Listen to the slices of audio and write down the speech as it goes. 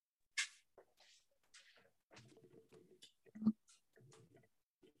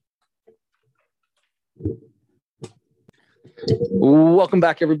Welcome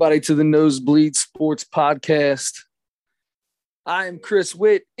back, everybody, to the Nosebleed Sports Podcast. I am Chris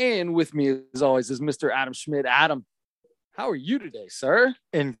Witt, and with me, as always, is Mr. Adam Schmidt. Adam, how are you today, sir?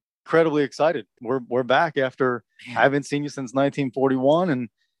 Incredibly excited. We're back after I haven't seen you since 1941, and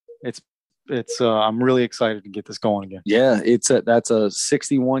it's I'm really excited to get this going again. Yeah, that's a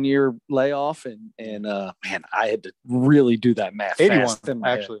 61-year layoff, and man, I had to really do that math. 81, fast in my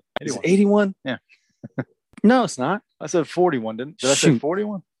actually. head. Is it 81? Yeah. No, it's not. I said 41, did I say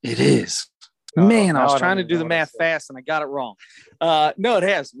 41? It is. Man, I was trying to do the math fast and I got it wrong. No, it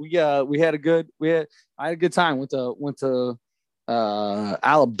has. I had a good time. Went to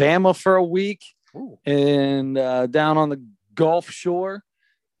Alabama for a week. Ooh. And down on the Gulf Shore,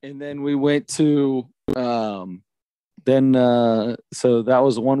 and then we went to so that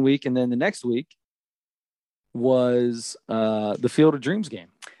was 1 week, and then the next week was the Field of Dreams game.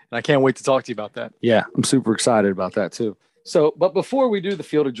 And I can't wait to talk to you about that. Yeah, I'm super excited about that too. So, but before we do the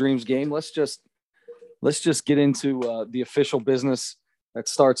Field of Dreams game, let's just get into the official business that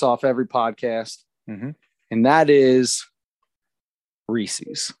starts off every podcast, and that is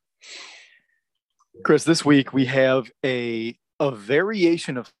Reese's. Chris, this week we have a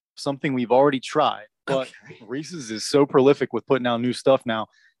variation of something we've already tried, but Reese's is so prolific with putting out new stuff now.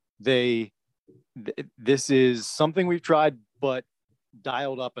 This is something we've tried, but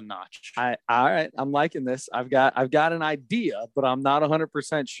dialed up a notch. All right, I'm liking this. I've got an idea, but I'm not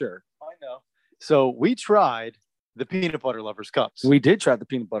 100% sure. I know. So we tried the peanut butter lovers cups. We did try the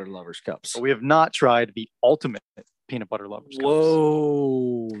peanut butter lovers cups. But we have not tried the ultimate peanut butter lovers cups.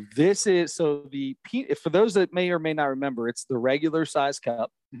 Whoa. This is for those that may or may not remember, it's the regular size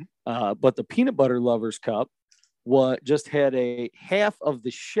cup. But the peanut butter lovers cup just had a half of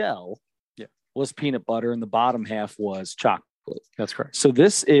the shell was peanut butter and the bottom half was chocolate. That's correct. So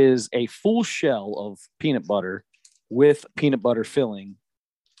this is a full shell of peanut butter with peanut butter filling,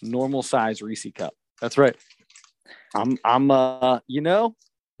 normal size Reese cup. That's right. I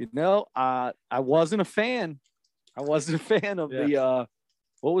wasn't a fan. I wasn't a fan of the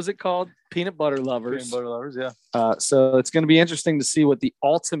what was it called? Peanut butter lovers. Peanut butter lovers, yeah. So it's going to be interesting to see what the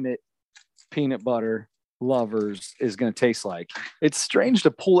ultimate peanut butter lovers is going to taste like. It's strange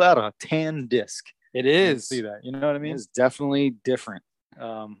to pull out a tan disc. It is. See that? You know what I mean? It's definitely different.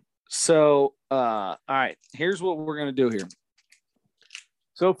 All right. Here's what we're going to do here.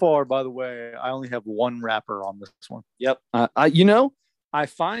 So far, by the way, I only have one wrapper on this one. Yep. I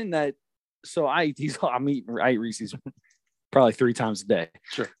find that. So I eat these. I eat Reese's probably 3 times a day.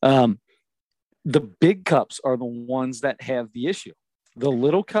 Sure. The big cups are the ones that have the issue. The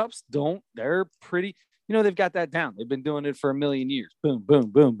little cups don't. They're pretty. They've got that down. They've been doing it for a million years. Boom, boom,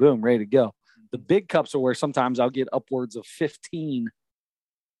 boom, boom, ready to go. The big cups are where sometimes I'll get upwards of 15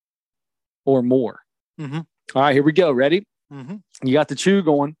 or more. All right, here we go. Ready? You got the chew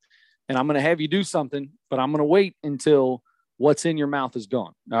going, and I'm going to have you do something, but I'm going to wait until what's in your mouth is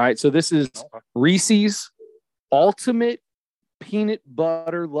gone. All right, so this is Reese's Ultimate Peanut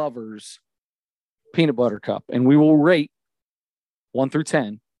Butter Lovers Peanut Butter Cup, and we will rate 1 through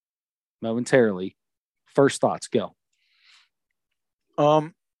 10 momentarily. First thoughts, go.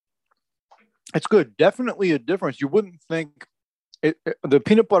 It's good. Definitely a difference. You wouldn't think the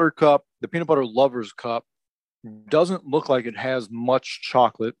peanut butter cup, the peanut butter lovers cup, doesn't look like it has much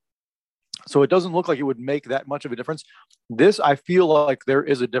chocolate. So it doesn't look like it would make that much of a difference. This, I feel like there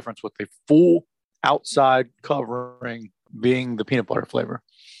is a difference with the full outside covering being the peanut butter flavor.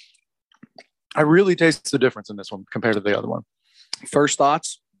 I really taste the difference in this one compared to the other one. First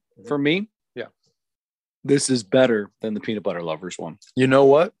thoughts for me? Yeah. This is better than the peanut butter lovers one. You know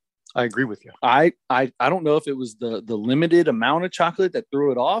what? I agree with you. I don't know if it was the limited amount of chocolate that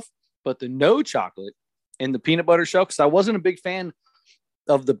threw it off, but the no chocolate in the peanut butter shell, because I wasn't a big fan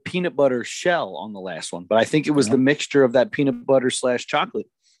of the peanut butter shell on the last one, but I think it was the mixture of that peanut butter / chocolate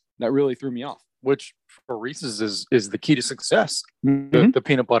that really threw me off. Which for Reese's is the key to success, the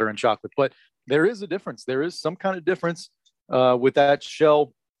peanut butter and chocolate. But there is a difference. There is some kind of difference with that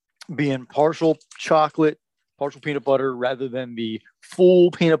shell being partial chocolate, partial peanut butter, rather than the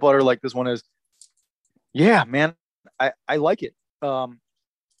full peanut butter like this one is. Yeah, man, I like it.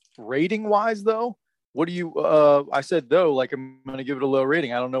 Rating wise, though, what do you? I said though, like I'm going to give it a low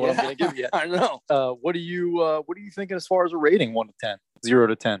rating. I don't know what I'm going to give yet. I know. What are you thinking as far as a rating? 1 to 10, 0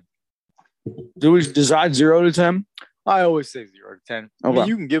 to 10. Do we decide 0 to 10? I always say 0 to 10. Okay. I mean,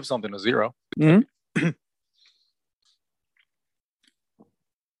 you can give something a 0.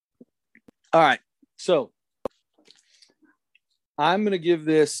 All right. So I'm going to give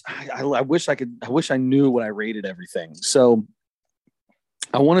this. I wish I knew what I rated everything. So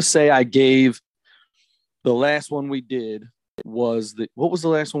I want to say I gave The last one we did was what was the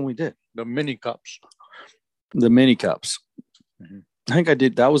last one we did? The mini cups. The mini cups. Mm-hmm. I think I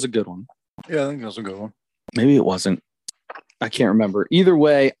did. That was a good one. Yeah, I think that was a good one. Maybe it wasn't. I can't remember. Either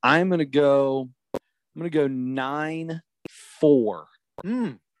way, I'm gonna go 9-4.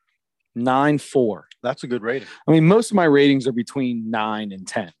 9-4. That's a good rating. I mean, most of my ratings are between 9 and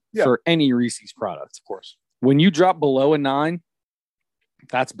 10 for any Reese's product. Of course. When you drop below a 9,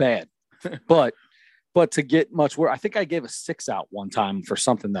 that's bad. but to get much worse, I think I gave a 6 out one time for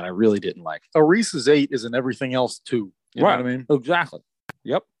something that I really didn't like. A Reese's 8 is in everything else too. You know what I mean? Exactly.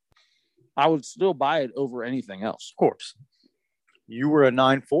 Yep. I would still buy it over anything else. Of course. You were a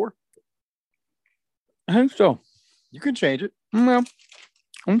 9-4? I think so. You can change it. Yeah.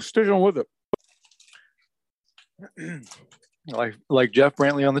 I'm sticking with it. like Jeff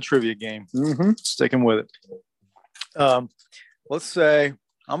Brantley on the trivia game. Mm-hmm. Sticking with it. Let's say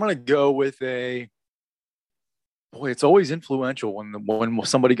I'm going to go with a. Boy, it's always influential when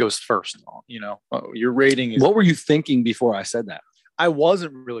somebody goes first. You know, your rating is. What were you thinking before I said that? I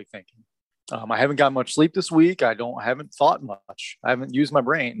wasn't really thinking. I haven't got much sleep this week. I haven't thought much. I haven't used my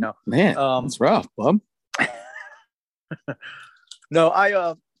brain. No, man, it's rough, bub. No,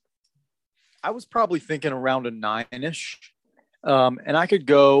 I was probably thinking around a 9-ish. And I could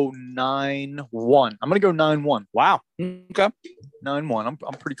go 9-1. I'm gonna go 9-1. Wow. Okay. 9-1. I'm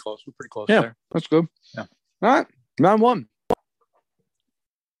pretty close. We're pretty close there. That's good. Yeah. All right. 9-1.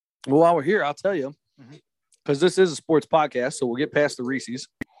 Well, while we're here, I'll tell you, because this is a sports podcast, so we'll get past the Reese's.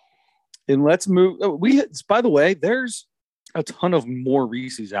 And let's move. By the way, there's a ton of more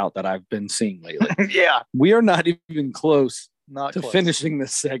Reese's out that I've been seeing lately. Yeah. We are not even close to finishing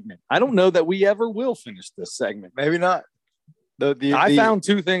this segment. I don't know that we ever will finish this segment. Maybe not. I found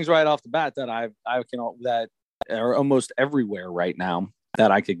 2 things right off the bat that that are almost everywhere right now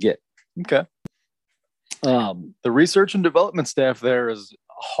that I could get. Okay. The research and development staff there is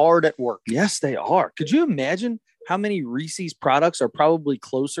hard at work. Yes, they are. Could you imagine how many Reese's products are probably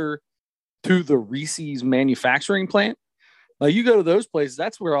closer to the Reese's manufacturing plant? Like you go to those places,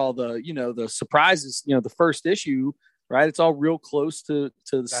 that's where all the surprises, the first issue, right? It's all real close to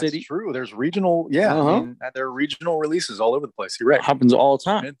the city. That's true. There's regional, I mean, there are regional releases all over the place. You're right. It happens all the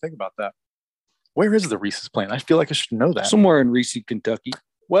time. I didn't think about that. Where is the Reese's plant? I feel like I should know that. Somewhere in Reese, Kentucky.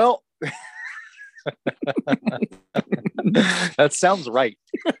 Well, that sounds right.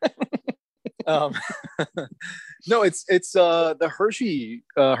 No, it's the Hershey,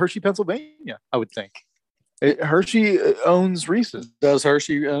 Pennsylvania, I would think. Hershey owns Reese's. Does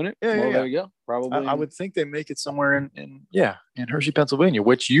Hershey own it? Yeah, There you go. Probably. I would think they make it somewhere in Hershey, Pennsylvania,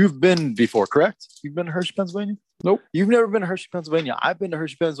 which you've been before, correct? You've been to Hershey, Pennsylvania? Nope. You've never been to Hershey, Pennsylvania. I've been to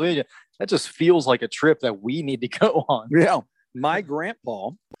Hershey, Pennsylvania. That just feels like a trip that we need to go on. Yeah. My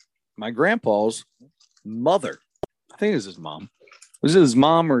grandpa's mother, I think it was his mom. Was it his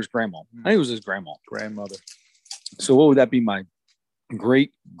mom or his grandma? I think it was his grandmother. So what would that be? My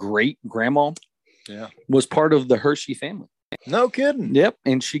great grandma. Yeah, was part of the Hershey family. No kidding. Yep,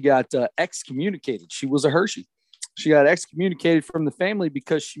 and she got excommunicated. She was a Hershey. She got excommunicated from the family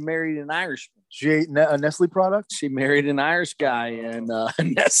because she married an Irishman. She ate a Nestle product. She married an Irish guy and a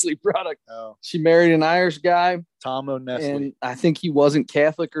Nestle product. Oh. She married an Irish guy, Tom O'Nestle, and I think he wasn't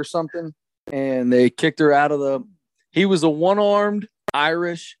Catholic or something. And they kicked her out of He was a one-armed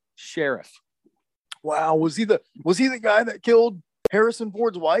Irish sheriff. Wow, was he the guy that killed Harrison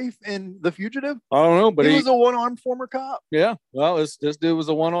Ford's wife in The Fugitive? I don't know, but he was a one-armed former cop. Yeah, well, this dude was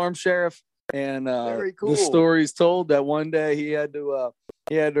a one-armed sheriff, and very cool. The story's told that one day he had to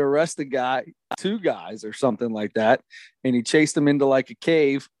arrest a guy, 2 guys or something like that, and he chased them into like a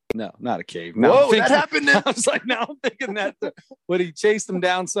cave. No, not a cave. Whoa, that happened. I was like, now I'm thinking that, but he chased them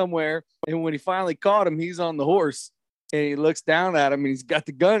down somewhere, and when he finally caught him, he's on the horse, and he looks down at him, and he's got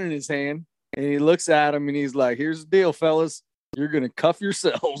the gun in his hand, and he looks at him, and he's like, "Here's the deal, fellas. You're going to cuff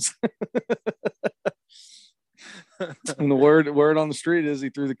yourselves." And the word on the street is he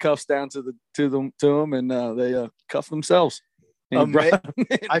threw the cuffs down to them, and they cuffed themselves.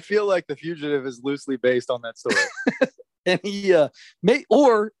 I feel like The Fugitive is loosely based on that story. And he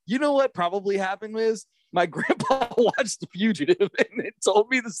or you know what probably happened is my grandpa watched The Fugitive, and it told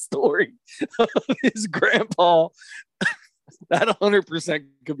me the story of his grandpa. That 100%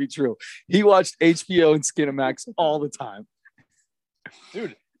 could be true. He watched HBO and Skinamax all the time.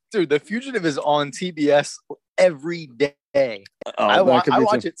 Dude, The Fugitive is on TBS every day. Oh, I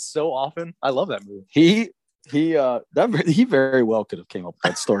watch it so often. I love that movie. He very well could have came up with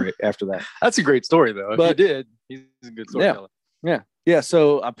that story after that. That's a great story, though. But if he did, he's a good storyteller. Yeah.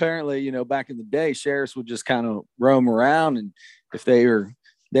 So apparently, back in the day, sheriffs would just kind of roam around, and if they were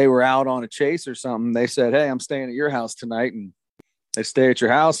they were out on a chase or something. They said, "Hey, I'm staying at your house tonight," and they stay at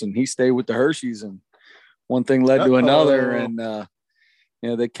your house, and he stayed with the Hersheys, and one thing led to another, and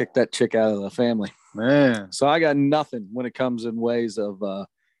they kicked that chick out of the family. Man, so I got nothing when it comes in ways of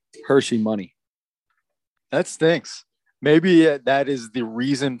Hershey money. That stinks. Maybe that is the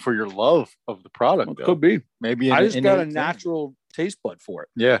reason for your love of the product. Well, could be. Maybe I just got a natural taste bud for it.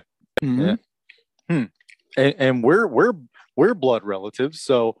 Yeah. Mm-hmm. Yeah. And we're blood relatives,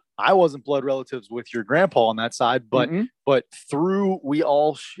 so I wasn't blood relatives with your grandpa on that side, but we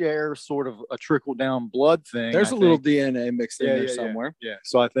all share sort of a trickle down blood thing. There's a little DNA mixed in there somewhere. Yeah.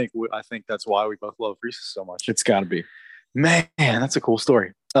 So I think that's why we both love Reese's so much. It's got to be. Man, that's a cool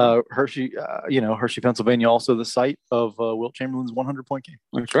story. Hershey, Hershey, Pennsylvania, also the site of Wilt Chamberlain's 100-point game.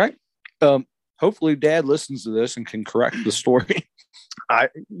 That's right. Hopefully, Dad listens to this and can correct the story.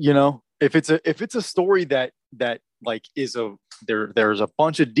 If it's a story that like is there's a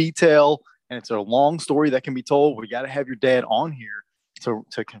bunch of detail and it's a long story that can be told, we got to have your dad on here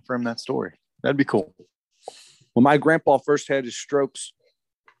to confirm that story. That'd be cool. When my grandpa first had his strokes,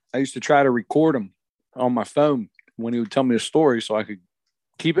 I used to try to record him on my phone when he would tell me a story so I could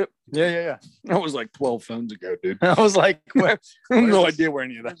keep it. Yeah. That was like 12 phones ago, dude. I was like, I have no idea where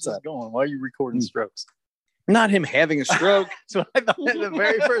any of that's going. Why are you recording strokes? Not him having a stroke. So I thought the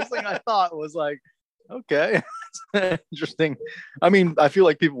very first thing I thought was like, okay, interesting. I mean, I feel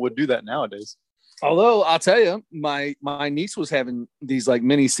like people would do that nowadays. Although I'll tell you, my niece was having these like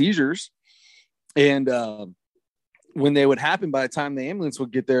mini seizures, and when they would happen, by the time the ambulance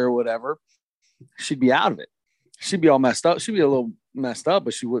would get there or whatever, she'd be out of it. She'd be all messed up. She'd be a little messed up,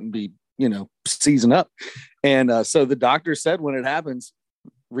 but she wouldn't be, seizing up. And so the doctor said, when it happens,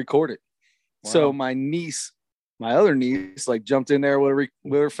 record it. Wow. So my other niece, like jumped in there with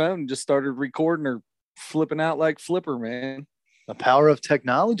her phone and just started recording her flipping out like Flipper, man. The power of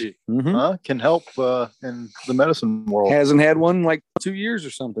technology can help in the medicine world. Hasn't had one like 2 years or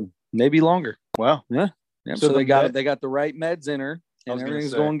something, maybe longer. Wow. Yeah. So they got the right meds in her, and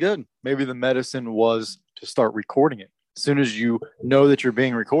everything's going good. Maybe the medicine was to start recording it. As soon as you know that you're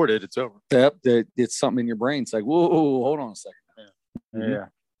being recorded, it's over. Yep. It's something in your brain. It's like, whoa, hold on a second. Yeah.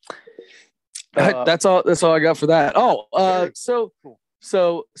 That's all I got for that.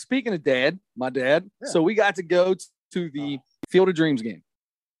 So speaking of my dad, so we got to go to the Field of Dreams game.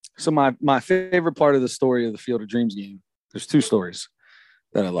 So my favorite part of the story of the Field of Dreams game, there's two stories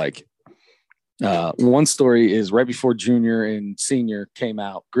that I like. One story is right before Junior and Senior came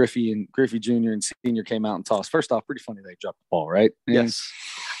out. Griffey Junior and Senior came out and tossed. First off, pretty funny they dropped the ball, right? Yes.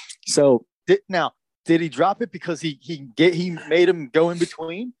 So did he drop it because he made him go in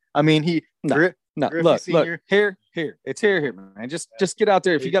between? I mean, look, here, it's here, man. Just get out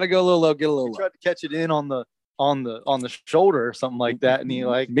there. If you got to go a little low, get a little low. Tried to catch it in on the shoulder or something like that, and he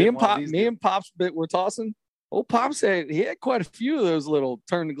like me and Pops were tossing. Old Pop said he had quite a few of those little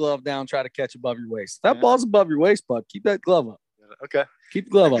turn the glove down, try to catch above your waist. That ball's above your waist, bud. Keep that glove up. Okay. Keep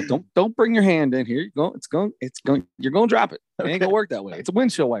the glove up. Don't bring your hand in here. You're going to drop it. It ain't going to work that way. It's a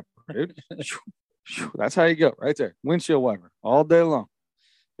windshield wiper, dude. That's how you go right there. Windshield wiper all day long.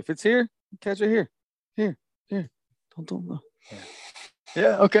 If it's here, catch it here. Don't look.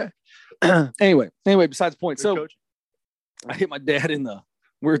 Yeah. Okay. Anyway, besides the point. So I hit my dad we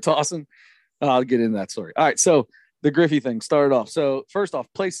were tossing. I'll get into that story. All right. So the Griffey thing started off. So first off,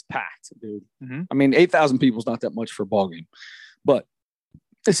 place packed, dude. Mm-hmm. I mean, 8,000 people is not that much for a ball game, but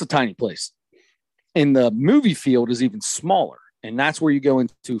it's a tiny place. And the movie field is even smaller. And that's where you go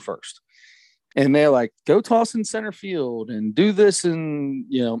into first. And they're like, go toss in center field and do this. And,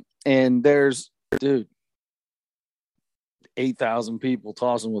 and there's, dude, 8,000 people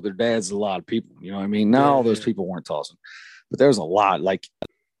tossing with their dads is a lot of people. You know what I mean? Not all those people weren't tossing, but there's a lot, like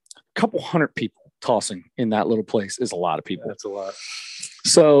a couple hundred people tossing in that little place is a lot of people. That's a lot.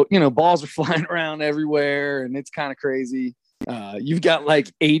 So, balls are flying around everywhere and it's kind of crazy. You've got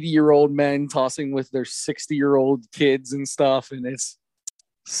like 80-year-old men tossing with their 60-year-old kids and stuff. And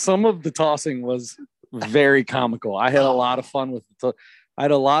some of the tossing was very comical. I had a lot of fun with it. I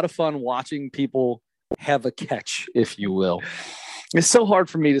had a lot of fun watching people have a catch, if you will. It's so hard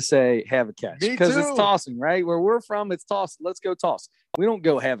for me to say have a catch because it's tossing, right? Where we're from, it's toss. Let's go toss. We don't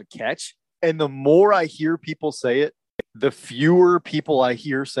go have a catch. And the more I hear people say it, the fewer people I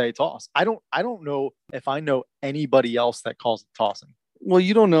hear say toss. I don't know if I know anybody else that calls it tossing. Well,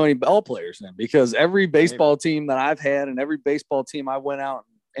 you don't know any ball players then, because every baseball team that I've had and every baseball team I went out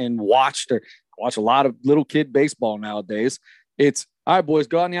and watch a lot of little kid baseball nowadays. It's all right, boys,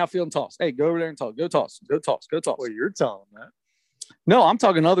 go out in the outfield and toss. Hey, go over there and toss. Go toss. Well, you're telling them that. No, I'm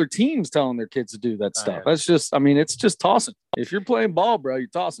talking other teams telling their kids to do that stuff. Yeah. That's just, I mean, it's just tossing. If you're playing ball, bro, you're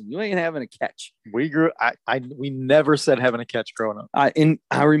tossing. You ain't having a catch. We never said having a catch growing up.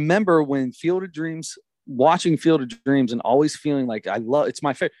 I remember when watching Field of Dreams and always feeling like it's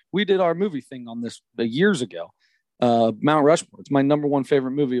my favorite. We did our movie thing on this years ago. Mount Rushmore. It's my number one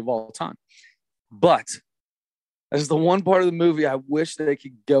favorite movie of all time. But that's the one part of the movie I wish they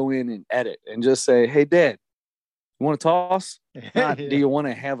could go in and edit and just say, hey, Dad, you want to toss? Yeah. Do you want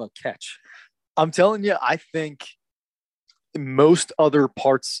to have a catch? I'm telling you, I think most other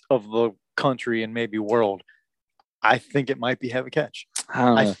parts of the country and maybe world, I think it might be have a catch.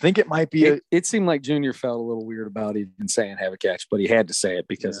 I think it might be. It seemed like Junior felt a little weird about even saying have a catch, but he had to say it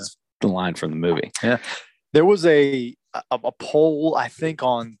because it's the line from the movie. Yeah. There was a poll, I think,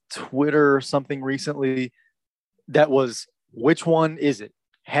 on Twitter or something recently that was, which one is it?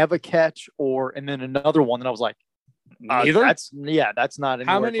 Have a catch and then another one. And I was like, neither? That's not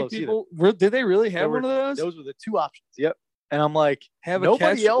anywhere How many close people did they really have one of those? Those were the two options. Yep. And I'm like, have a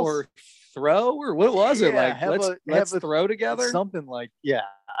catch else? Or throw, or what was it? Like, let's throw together. Something like,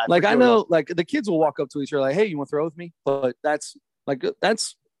 I know, like the kids will walk up to each other like, hey, you want to throw with me? But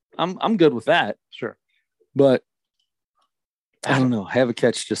I'm good with that. Sure. But I don't know. Have a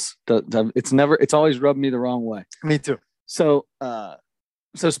catch it's always rubbed me the wrong way. Me too. So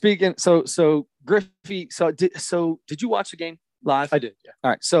Griffey, did you watch the game live? I did. Yeah.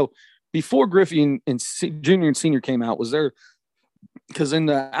 All right. So before Griffey and Junior and Senior came out, was there, because in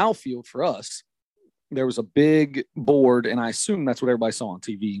the outfield for us, there was a big board, and I assume that's what everybody saw on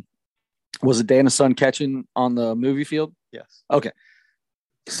TV. Was it Dad and the Son catching on the movie field? Yes. Okay.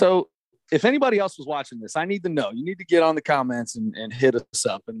 So if anybody else was watching this, I need to know. You need to get on the comments and hit us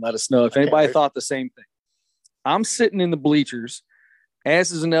up and let us know if anybody thought the same thing. I'm sitting in the bleachers,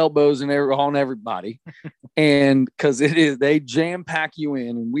 asses and elbows on everybody. And because they jam pack you in.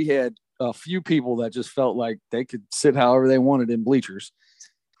 And we had a few people that just felt like they could sit however they wanted in bleachers.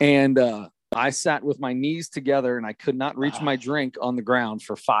 And I sat with my knees together and I could not reach my drink on the ground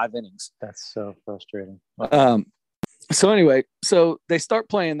for 5 innings. That's so frustrating. So anyway, they start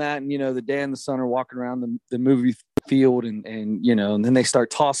playing that, and the Dad and the Son are walking around the movie field, and then they start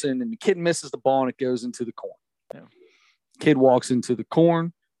tossing, and the kid misses the ball and it goes into the corn. Yeah. Kid walks into the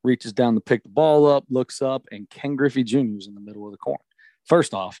corn, reaches down to pick the ball up, looks up, and Ken Griffey Jr. is in the middle of the corn.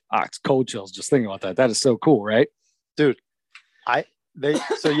 First off, it's cold chills just thinking about that. That is so cool, right? Dude, they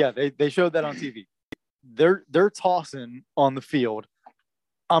showed that on TV. They're tossing on the field.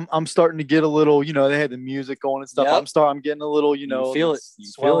 I'm starting to get a little, they had the music going and stuff. Yep. I'm getting a little, feel it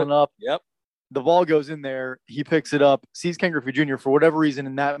swelling up. Yep. The ball goes in there. He picks it up, sees Ken Griffey Jr. For whatever reason,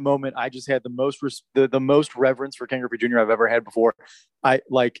 in that moment, I just had the most reverence for Ken Griffey Jr. I've ever had before.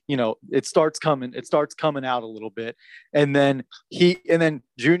 It starts coming out a little bit, and then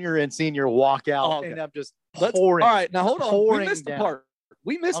Junior and Senior walk out, and I'm just pouring. All right, now hold on. We missed the part.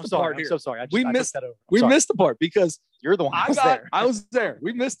 We missed the part here. I'm so sorry. We missed the part because you're the one. I was there.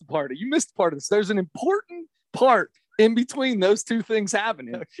 We missed the part. You missed the part of this. There's an important part in between those two things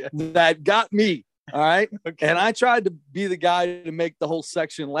happening that got me. All right. Okay. And I tried to be the guy to make the whole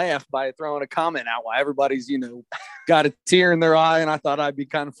section laugh by throwing a comment out while everybody's, got a tear in their eye. And I thought I'd be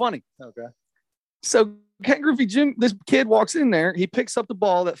kind of funny. Okay. So Ken Griffey Jr., this kid walks in there. He picks up the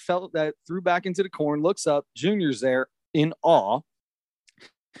ball that threw back into the corn, looks up. Junior's there in awe.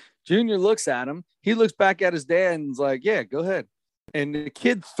 Junior looks at him. He looks back at his dad and is like, yeah, go ahead. And the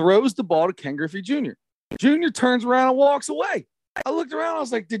kid throws the ball to Ken Griffey Jr. Junior turns around and walks away. I looked around. I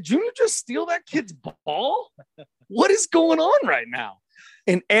was like, did Junior just steal that kid's ball? What is going on right now?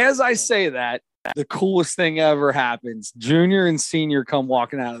 And as I say that, the coolest thing ever happens. Junior and Senior come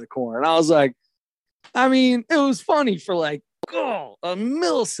walking out of the corner. And I was like, it was funny for a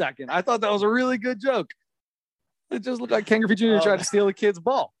millisecond. I thought that was a really good joke. It just looked like Ken Griffey Jr. tried to steal the kid's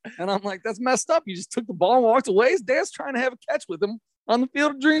ball. And I'm like, that's messed up. You just took the ball and walked away. His dad's trying to have a catch with him on the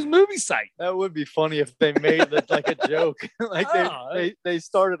Field of Dreams movie site. That would be funny if they made it like a joke. They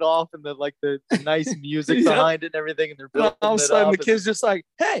started off and the nice music behind it and everything, and they're building all of a sudden the kid's just like,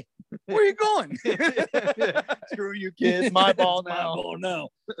 hey, where are you going? Screw you kids, my ball now. My ball now.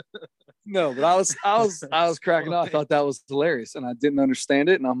 No, but I was cracking up. I thought that was hilarious, and I didn't understand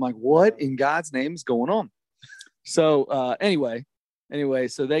it. And I'm like, what in God's name is going on? So anyway,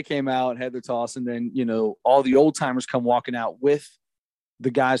 so they came out, had their toss, and then all the old timers come walking out with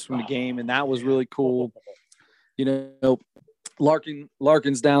the guys from the game, and that was really cool.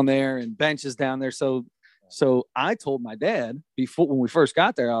 Larkin's down there and Bench is down there. So I told my dad before, when we first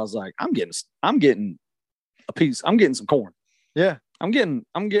got there, I was like, I'm getting a piece. I'm getting some corn. Yeah. I'm getting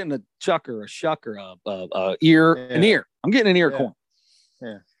a chuck or a shuck or an ear. I'm getting an ear of corn.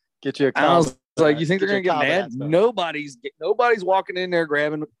 Get you a I was like, you think they're Get gonna you a get mad? Cobb Nobody's walking in there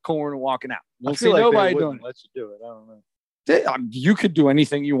grabbing corn and walking out. I You'll feel see like nobody they doing wouldn't let you do it. I don't know. You could do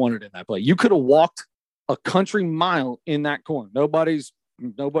anything you wanted in that play. You could have walked a country mile in that corn. There was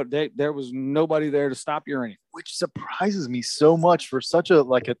nobody there to stop you or anything. Which surprises me so much for such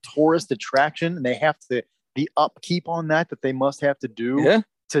a tourist attraction, and they have to the upkeep on that they must have to do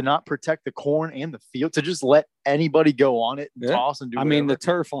to not protect the corn and the field, to just let anybody go on it and toss and do whatever. I mean, the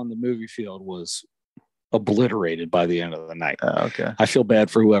turf on the movie field was obliterated by the end of the night. Okay. I feel bad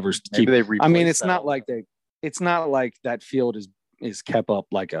for whoever's keeping. I mean, it's not like that field is kept up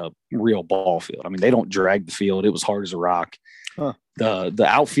like a real ball field. I mean, they don't drag the field. It was hard as a rock. Huh. The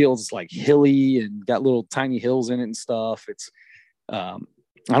outfield's like hilly and got little tiny hills in it and stuff. It's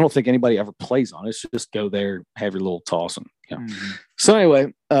I don't think anybody ever plays on it. It's just go there, have your little toss. And, So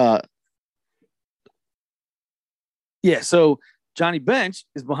anyway, so Johnny Bench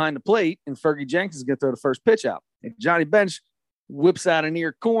is behind the plate and Fergie Jenkins is going to throw the first pitch out. And Johnny Bench whips out an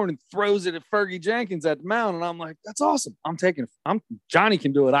ear corn and throws it at Fergie Jenkins at the mound. And I'm like, that's awesome. Johnny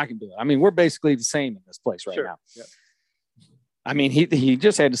can do it. I can do it. I mean, we're basically the same in this place right now. Yep. I mean, he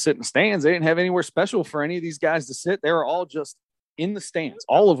just had to sit in the stands. They didn't have anywhere special for any of these guys to sit. They were all just in the stands.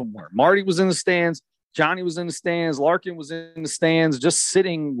 All of them were. Marty was in the stands. Johnny was in the stands. Larkin was in the stands, just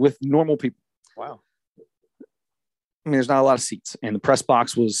sitting with normal people. Wow. I mean, there's not a lot of seats, and the press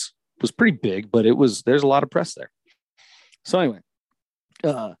box was pretty big, but there's a lot of press there. So anyway,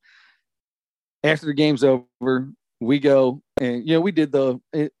 after the game's over, we go and we did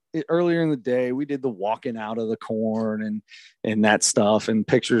earlier in the day, we did the walking out of the corn and that stuff, and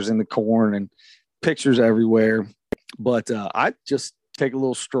pictures in the corn and pictures everywhere. But I just take a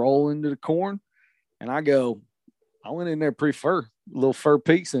little stroll into the corn, and I went in there pretty little fur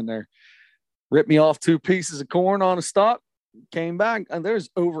piece in there, ripped me off 2 pieces of corn on a stalk, came back, and there's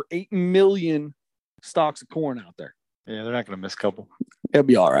over 8 million stalks of corn out there. Yeah, they're not going to miss a couple. It'll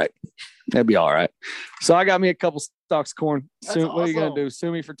be all right. So I got me a couple stalks of corn. Awesome. What are you going to do?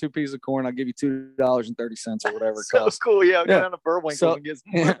 Sue me for 2 pieces of corn. I'll give you $2.30 or whatever it costs. So cool. Yeah. Go down to Burwinkle and get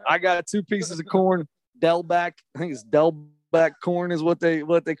some. I got 2 pieces of corn. Delback. I think it's Delback corn is what they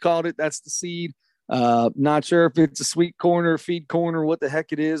called it. That's the seed. Not sure if it's a sweet corn or a feed corn or what the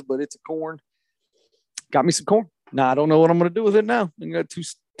heck it is, but it's a corn. Got me some corn. Now I don't know what I'm going to do with it now. I got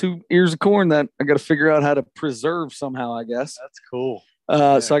two ears of corn that I got to figure out how to preserve somehow, I guess. That's cool.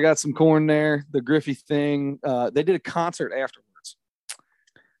 So I got some corn there. The Griffey thing. They did a concert afterwards.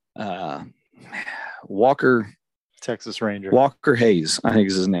 Walker Texas Ranger. Walker Hayes, I think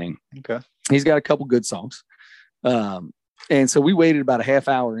is his name. Okay. He's got a couple good songs. And so we waited about a half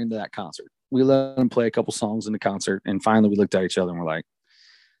hour into that concert. We let him play a couple songs in the concert. And finally we looked at each other and we're like,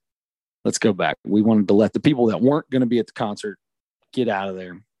 let's go back. We wanted to let the people that weren't going to be at the concert get out of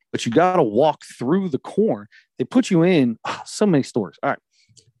there. But you got to walk through the corn. They put you in so many stores. All right.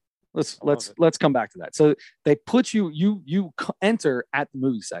 Let's come back to that. So they put you enter at the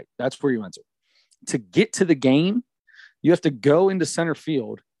movie site. That's where you enter. To get to the game, you have to go into center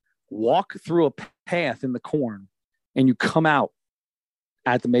field, walk through a path in the corn, and you come out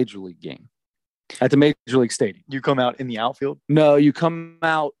at the Major League game, at the Major League Stadium. You come out in the outfield? No, you come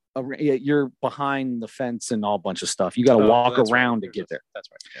out. You're behind the fence and all bunch of stuff. You got to walk around to get there. That's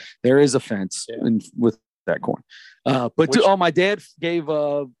right. Yeah. There is a fence with that corn. My dad gave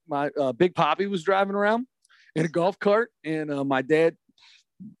my Big Poppy was driving around in a golf cart, and my dad,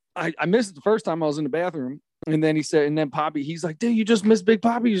 I missed it the first time I was in the bathroom, and then he said, and then Poppy, he's like, "Dude, you just missed Big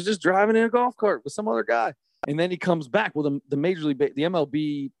Poppy. He's just driving in a golf cart with some other guy." And then he comes back with the Major League, the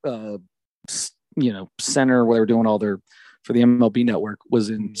MLB, center where they were doing all their. For the MLB network was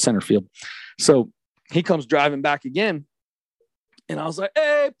in center field. So he comes driving back again. And I was like,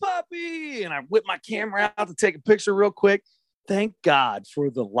 "Hey, Poppy." And I whipped my camera out to take a picture real quick. Thank God for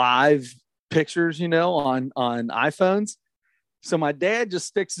the live pictures, on iPhones. So my dad just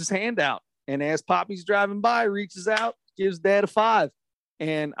sticks his hand out. And as Poppy's driving by, reaches out, gives Dad a 5.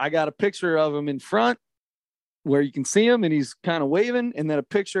 And I got a picture of him in front where you can see him and he's kind of waving. And then a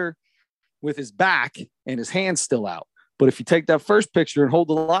picture with his back and his hand still out. But if you take that first picture and hold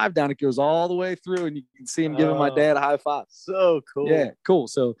the live down, it goes all the way through and you can see him giving my dad a high 5. So cool. Yeah, cool.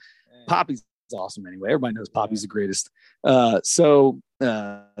 So Poppy's awesome anyway. Everybody knows Poppy's the greatest. So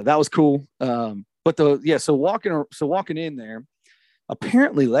that was cool. So walking in there,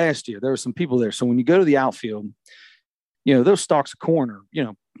 apparently last year there were some people there. So when you go to the outfield, those stalks of corn are,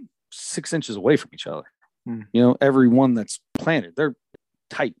 6 inches away from each other. Every one that's planted, they're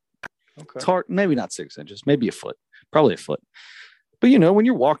tight. Okay. It's hard, maybe not 6 inches, maybe a foot. Probably a foot. But, when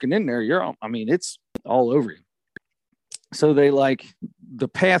you're walking in there, it's all over you. So they the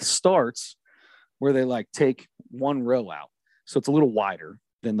path starts where they take one row out. So it's a little wider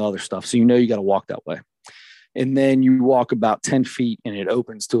than the other stuff. So you got to walk that way. And then you walk about 10 feet and it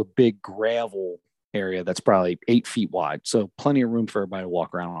opens to a big gravel area that's probably 8 feet wide. So plenty of room for everybody to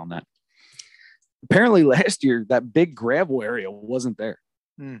walk around on that. Apparently last year, that big gravel area wasn't there.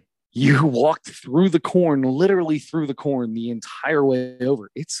 You walked through the corn, literally through the corn the entire way over.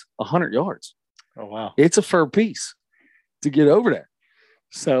 It's 100 yards. Oh, wow. It's a fur piece to get over there.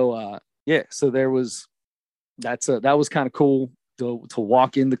 So, so that was kind of cool to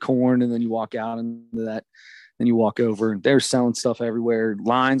walk in the corn, and then you walk out into that, and you walk over, and they're selling stuff everywhere.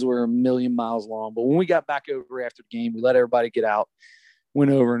 Lines were a million miles long. But when we got back over after the game, we let everybody get out,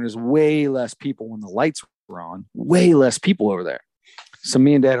 went over, and there's way less people when the lights were on, way less people over there. So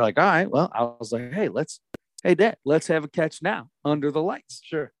me and Dad are like, all right, well, I was like, hey, Dad, let's have a catch now under the lights.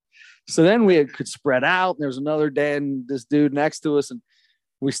 Sure. So then we could spread out. There's another dad and this dude next to us, and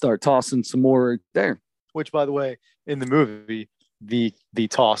we start tossing some more there. Which, by the way, in the movie, the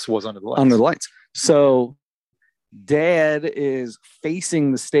toss was under the lights. Under the lights. So Dad is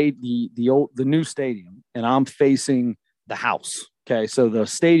facing the new stadium, and I'm facing the house. Okay, so the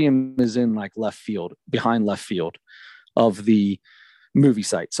stadium is in left field, behind left field of the movie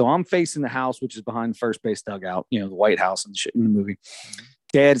site. So I'm facing the house, which is behind the first base dugout, the White House and shit in the movie.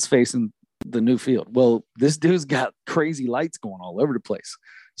 Dad's facing the new field. Well, this dude's got crazy lights going all over the place.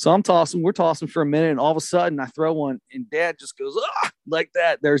 So we're tossing for a minute, and all of a sudden I throw one, and Dad just goes, like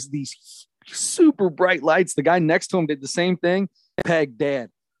that. There's these super bright lights. The guy next to him did the same thing, pegged Dad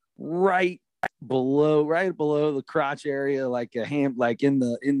right below the crotch area, like a hand, like in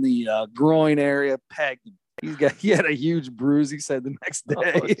the groin area, pegged him. He had a huge bruise, he said, the next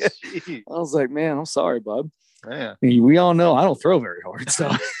day. I was like, man, I'm sorry, bud. Man. We all know I don't throw very hard. So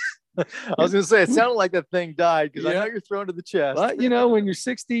I was going to say, it sounded like that thing died because I know you're thrown to the chest. But, when you're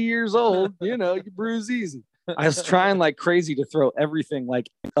 60 years old, you bruise easy. I was trying like crazy to throw everything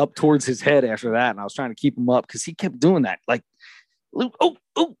up towards his head after that. And I was trying to keep him up because he kept doing that. I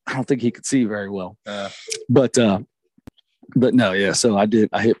don't think he could see very well. But no, yeah. So I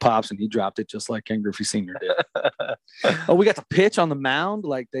hit Pops and he dropped it just like Ken Griffey Sr. did. We got the pitch on the mound.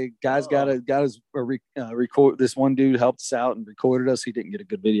 The guys got his record. This one dude helped us out and recorded us. He didn't get a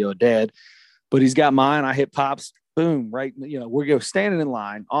good video of Dad, but he's got mine. I hit Pops. Boom. Right. We're standing in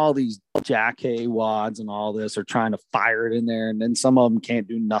line. All these Jack Hay wads and all this are trying to fire it in there. And then some of them can't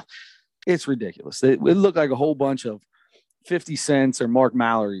do nothing. It's ridiculous. It looked like a whole bunch of 50 Cents or Mark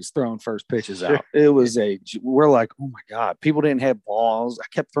Mallory's throwing first pitches out. It was we're like, oh my God, people didn't have balls. I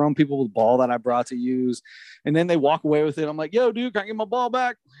kept throwing people with the ball that I brought to use. And then they walk away with it. I'm like, yo, dude, can I get my ball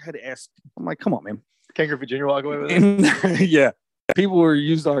back? I had to ask. I'm like, come on, man. Ken Griffey Jr. walk away with it? Yeah. People were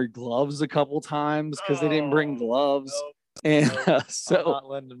used our gloves a couple times because they didn't bring gloves. No. And so I'm not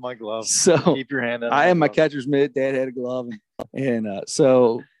lending my glove. So keep your hand out. I had my catcher's mitt. Dad had a glove. And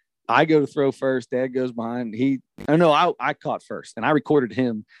so I go to throw first. Dad goes behind. I caught first, and I recorded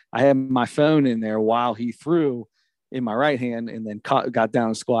him. I had my phone in there while he threw in my right hand, and then got down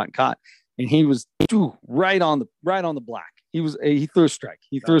and squat and caught. And he was right on the black. He threw a strike.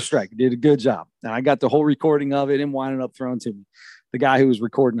 He did a good job. And I got the whole recording of it and winding up throwing to me. The guy who was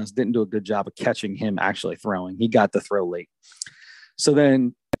recording us didn't do a good job of catching him actually throwing. He got the throw late. So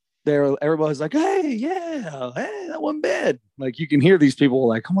then everybody's like, hey, that wasn't bad. You can hear these people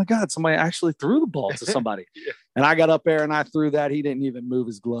like, oh my God, somebody actually threw the ball to somebody. Yeah. And I got up there and I threw that. He didn't even move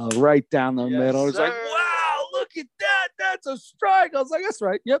his glove right down the middle. It's like, wow, look at that. That's a strike. I was like, that's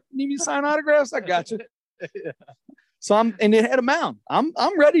right. Yep. Need me to sign autographs? I got you. Yeah. So and it had a mound. I'm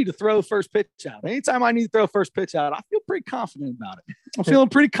ready to throw first pitch out. Anytime I need to throw first pitch out, I feel pretty confident about it. I'm feeling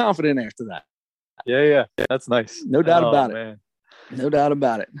pretty confident after that. Yeah. That's nice. No doubt about it. No doubt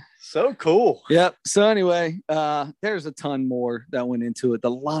about it. So cool. Yep. So anyway, there's a ton more that went into it.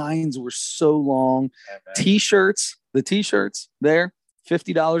 The lines were so long. The t-shirts there,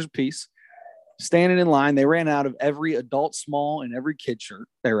 $50 a piece. Standing in line, they ran out of every adult small and every kid shirt.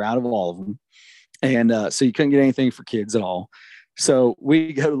 They were out of all of them. And so you couldn't get anything for kids at all. So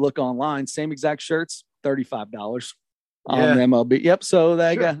we go to look online, same exact shirts, $35 on MLB. Yep. So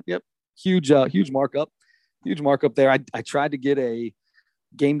they got, huge markup. Huge markup there. I tried to get a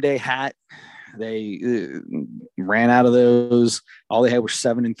game day hat. They ran out of those. All they had were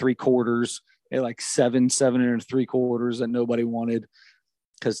 7 3/4. They had 7 3/4 that nobody wanted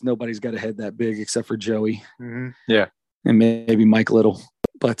because nobody's got a head that big except for Joey. Mm-hmm. Yeah. And maybe Mike Little.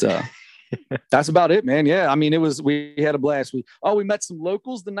 But that's about it, man. Yeah. I mean, we had a blast. We met some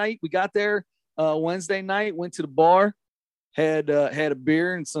locals the night we got there Wednesday night, went to the bar. had a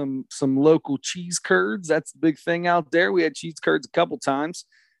beer and some local cheese curds. That's the big thing out there. We had cheese curds a couple times,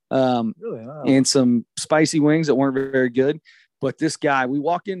 Really? Wow. and some spicy wings that weren't very good. But this guy, we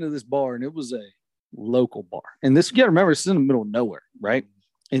walk into this bar and it was a local bar. And this, you got to remember, this is in the middle of nowhere, right?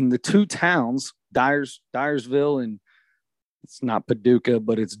 In the two towns, Dyersville, and it's not Paducah,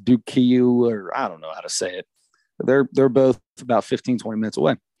 but it's Duquesne, or I don't know how to say it. They're both about 15, 20 minutes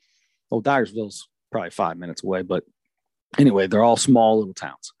away. Well, Dyersville's probably 5 minutes away, but anyway, they're all small little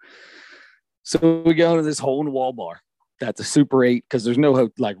towns. So we go to this hole in the wall bar. That's a Super 8, because there's no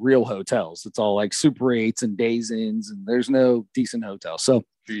like real hotels. It's all like Super 8s and Days Inns, and there's no decent hotel. So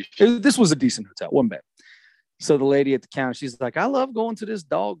this was a decent hotel, wasn't bad. So the lady at the counter, she's like, I love going to this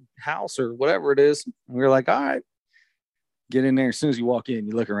dog house or whatever it is. And we were like, all right, get in there. As soon as you walk in,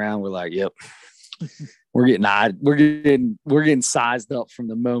 you look around, we're like, yep. We're getting sized up from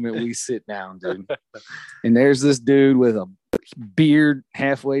the moment we sit down, dude. And there's this dude with a beard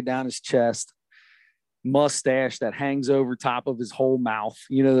halfway down his chest, mustache that hangs over top of his whole mouth.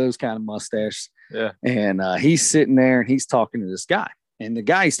 You know, those kind of mustaches. Yeah. And he's sitting there and he's talking to this guy. And the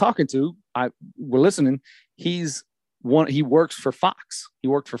guy he's talking to, we're listening. He works for Fox. He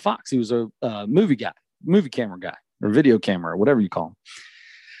worked for Fox. He was a movie camera guy, or video camera, or whatever you call him.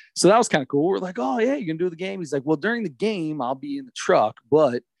 So that was kind of cool. We're like, oh, yeah, you can do the game. He's like, well, during the game, I'll be in the truck.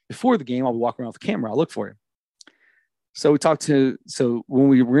 But before the game, I'll be walking around with the camera. I'll look for you. So when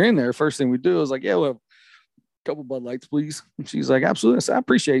we were in there, first thing we do is like, yeah, well, a couple Bud Lights, please. And she's like, absolutely. I said, I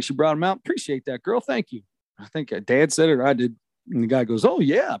appreciate it. She brought them out. Appreciate that, girl. Thank you. I think Dad said it or I did. And the guy goes, oh,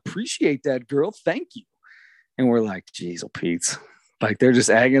 yeah, appreciate that, girl. Thank you. And we're like, geez, oh, Pete's. Like, they're just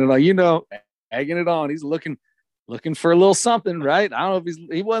egging it on, egging it on. He's looking for a little something, right? I don't know if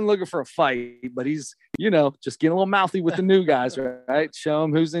he wasn't looking for a fight, but he's, just getting a little mouthy with the new guys, right? Show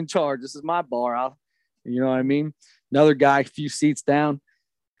him who's in charge. This is my bar. You know what I mean? Another guy, a few seats down,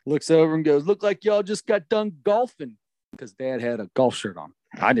 looks over and goes, look like y'all just got done golfing, because Dad had a golf shirt on.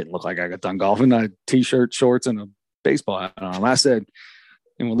 I didn't look like I got done golfing. I had a T-shirt, shorts, and a baseball hat on. I said,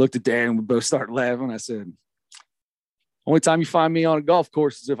 and we looked at Dad and we both started laughing. I said, only time you find me on a golf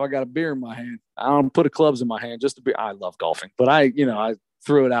course is if I got a beer in my hand. I don't put clubs in my hand just to be. I love golfing, but I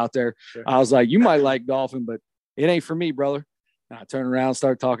threw it out there. Sure. I was like, you might like golfing, but it ain't for me, brother. And I turned around,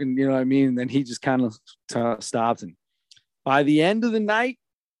 started talking, you know what I mean? And then he just kind of stopped. And by the end of the night,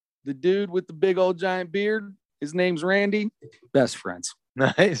 the dude with the big old giant beard, his name's Randy, best friends.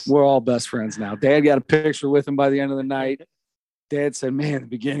 Nice. We're all best friends now. Dad got a picture with him by the end of the night. Dad said, man, in the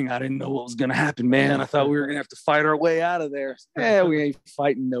beginning, I didn't know what was going to happen, man. I thought we were going to have to fight our way out of there. Yeah, we ain't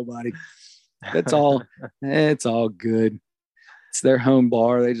fighting nobody. That's all. It's all good. It's their home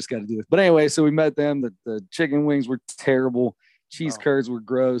bar. They just got to do it. But anyway, so we met them. The chicken wings were terrible. Cheese curds were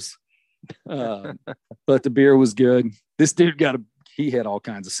gross. But the beer was good. This dude he had all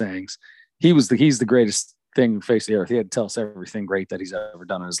kinds of sayings. He's the greatest thing in face of the earth. He had to tell us everything great that he's ever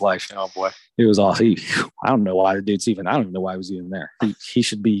done in his life. Oh boy. It was awesome. I don't know why the dude's I don't even know why he was even there. He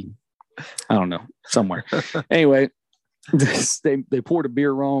should be, I don't know, somewhere. Anyway, they poured a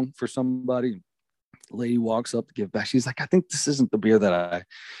beer wrong for somebody. The lady walks up to give back. She's like, I think this isn't the beer that I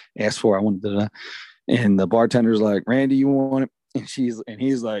asked for. I wanted to, and the bartender's like, Randy, you want it? And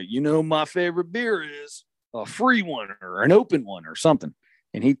he's like, my favorite beer is a free one or an open one or something.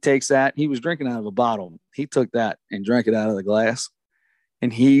 And he takes that. He was drinking out of a bottle. He took that and drank it out of the glass.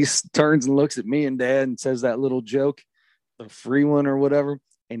 And he turns and looks at me and Dad and says that little joke, the free one or whatever.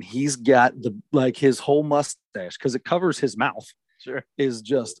 And he's got his whole mustache, because it covers his mouth. Sure. Is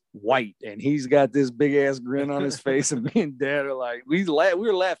just white. And he's got this big ass grin on his face. And me and Dad are like, we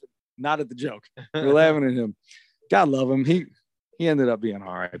were laughing, not at the joke. We're laughing at him. God love him. He ended up being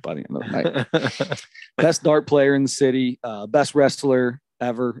all right by the end of the night. Best dart player in the city, best wrestler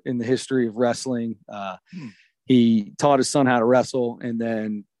ever in the history of wrestling. He taught his son how to wrestle and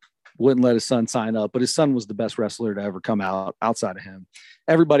then wouldn't let his son sign up, but his son was the best wrestler to ever come out outside of him.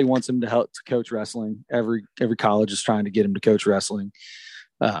 Everybody wants him to coach wrestling. Every college is trying to get him to coach wrestling.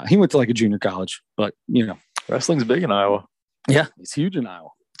 He went to like a junior college, but wrestling's big in Iowa. Yeah, it's huge in Iowa.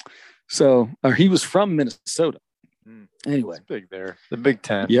 So, he was from Minnesota. Anyway, it's big there, the Big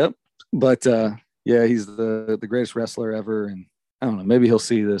Ten. Yep. But he's the greatest wrestler ever, and I don't know, maybe he'll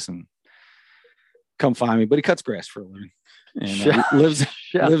see this and come find me. But he cuts grass for a living and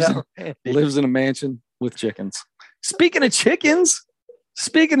lives in a mansion with chickens. Speaking of chickens,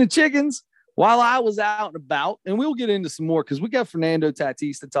 while I was out and about, and we'll get into some more because we got Fernando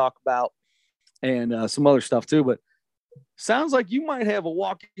Tatis to talk about and some other stuff too. But sounds like you might have a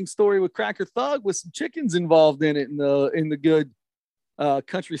walking story with Cracker Thug with some chickens involved in it in the good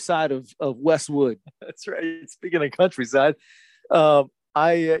countryside of Westwood. That's right. Speaking of countryside, I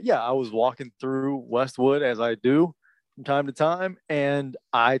was walking through Westwood as I do from time to time, and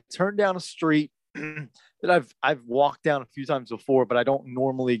I turned down a street that I've walked down a few times before, but I don't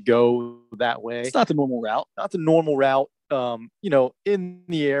normally go that way. It's not the normal route. Not the normal route, in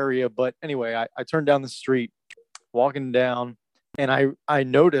the area. But anyway, I turned down the street, walking down, and I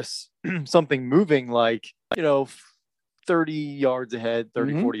notice something moving like, 30 yards ahead,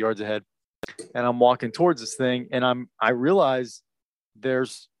 30, 40 yards ahead. And I'm walking towards this thing, and I realize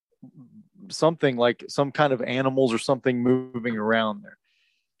there's something like some kind of animals or something moving around there.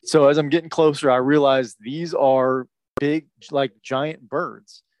 So as I'm getting closer, I realize these are big, like giant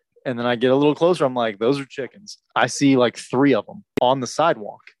birds. And then I get a little closer. I'm like, those are chickens. I see like 3 of them on the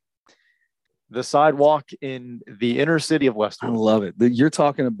sidewalk. The sidewalk in the inner city of Westwood. I love it. You're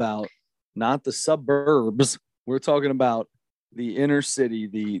talking about not the suburbs. We're talking about the inner city,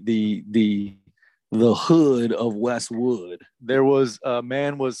 the hood of Westwood. There was a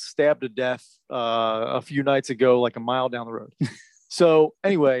man was stabbed to death a few nights ago, like a mile down the road. So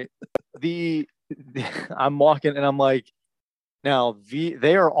anyway, I'm walking and I'm like, now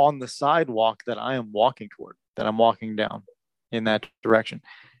they are on the sidewalk that I am walking toward, that I'm walking down in that direction.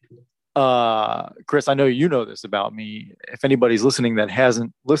 Chris, I know you know this about me. If anybody's listening that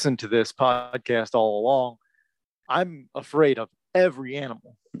hasn't listened to this podcast all along, I'm afraid of every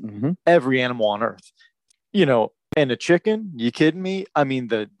animal on earth, and a chicken. You kidding me? I mean,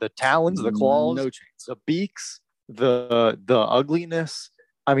 the talons, the claws, no chance. The beaks, the ugliness.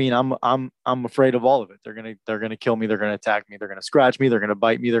 I mean, I'm afraid of all of it. They're gonna kill me. They're gonna attack me. They're gonna scratch me. They're gonna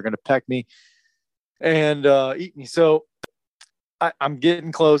bite me. They're gonna peck me, and eat me. So I'm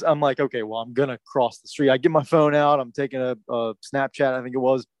getting close. I'm like, okay, well, I'm gonna cross the street. I get my phone out. I'm taking a Snapchat, I think it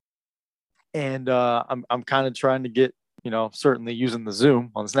was, and I'm kind of trying to get, certainly using the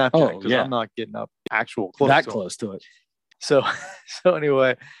zoom on Snapchat, because I'm not getting up actual close to it. So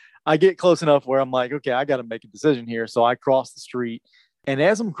anyway, I get close enough where I'm like, okay, I got to make a decision here. So I cross the street, and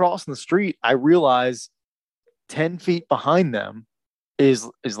as I'm crossing the street, I realize 10 feet behind them is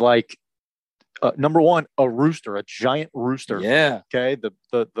like, number one, a rooster, a giant rooster. Yeah. Okay.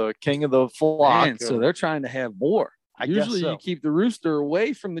 The king of the flock. Man, so they're trying to have more. Usually so. You keep the rooster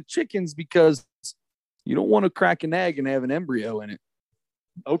away from the chickens because you don't want to crack an egg and have an embryo in it.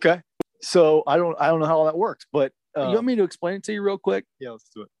 Okay. So I don't know how that works, but you want me to explain it to you real quick? Yeah, let's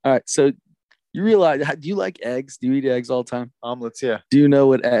do it. All right. So you realize, do you like eggs? Do you eat eggs all the time? Omelets, yeah. Do you know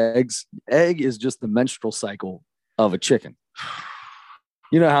what egg is? Just the menstrual cycle of a chicken.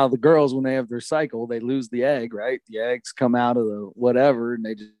 You know how the girls, when they have their cycle, they lose the egg, right? The eggs come out of the whatever, and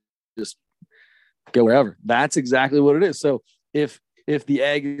they just go wherever. That's exactly what it is. So if the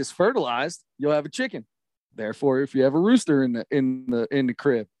egg is fertilized, you'll have a chicken. Therefore, if you have a rooster in the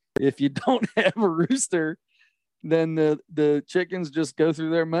crib, if you don't have a rooster, then the chickens just go through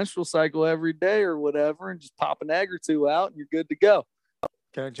their menstrual cycle every day or whatever, and just pop an egg or 2 out, and you're good to go.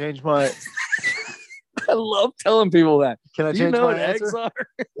 Can I change my? I love telling people that. Can I change my answer? Eggs are?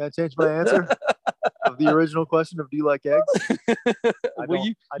 Can I change my answer of the original question of do you like eggs?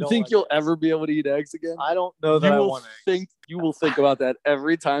 You think you'll ever be able to eat eggs again? I don't know that I want eggs. You will think about that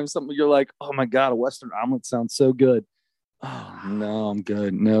every time you're like, oh my God, a Western omelet sounds so good. Oh no, I'm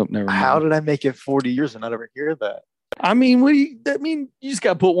good. Nope, never mind. How did I make it 40 years and not ever hear that? I mean, you just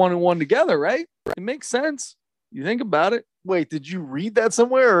got to put one and one together, right? It makes sense. You think about it. Wait, did you read that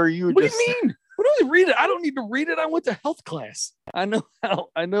somewhere, or you? What do you mean? I don't read it. I don't need to read it. I went to health class. I know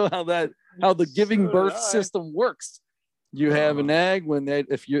how the giving birth system works. You have an egg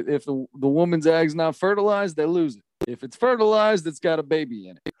if the woman's egg's not fertilized, they lose it. If it's fertilized, it's got a baby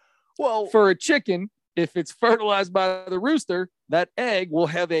in it. Well, for a chicken, if it's fertilized by the rooster, that egg will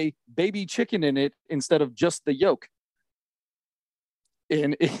have a baby chicken in it instead of just the yolk.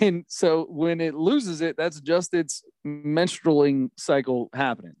 And so when it loses it, that's just its menstrualing cycle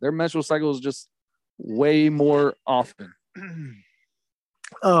happening. Their menstrual cycle is just way more often.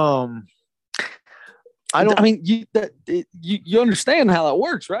 I mean, you understand how that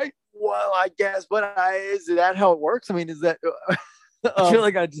works, right? Well, I guess, but is that how it works? I mean, is that? I feel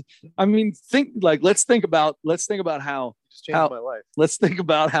like let's think about how just changed my life. Let's think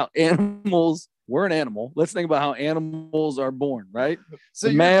about how animals. We're an animal. Let's think about how animals are born, right? So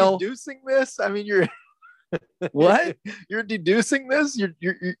you're deducing this? I mean, you're what? You're deducing this?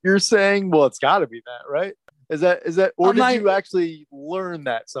 You're saying, well, it's got to be that, right? Is that, or did you actually learn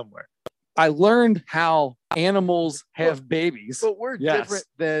that somewhere? I learned how animals have babies. But we're different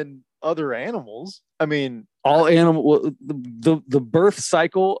than other animals. I mean, all animal the birth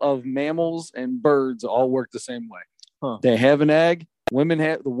cycle of mammals and birds all work the same way. Huh. They have an egg,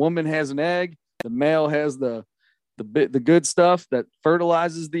 The woman has an egg. The male has the good stuff that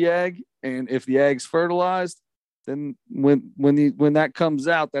fertilizes the egg. And if the egg's fertilized, then when that comes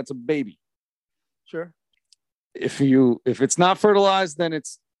out, that's a baby. Sure. If it's not fertilized, then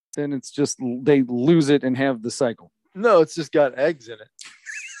it's just they lose it and have the cycle. No, it's just got eggs in it.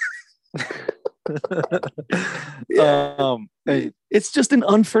 It's just an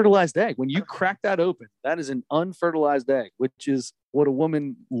unfertilized egg. When you crack that open, that is an unfertilized egg, which is what a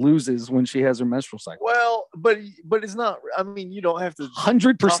woman loses when she has her menstrual cycle. Well, but it's not. I mean, you don't have to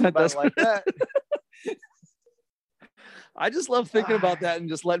 100%. That's like that. I just love thinking about that and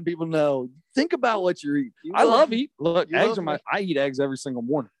just letting people know. Think about what you eat. I love eat. Look, eggs are I eat eggs every single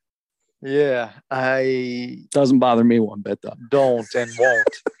morning. Yeah, I doesn't bother me one bit though. Don't and won't.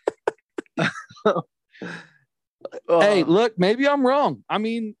 Hey, look, maybe I'm wrong. I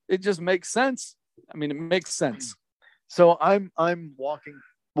mean, it just makes sense. It makes sense. So I'm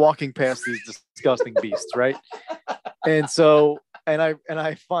walking past these disgusting beasts, right? And I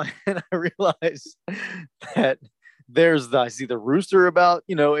realize that I see the rooster about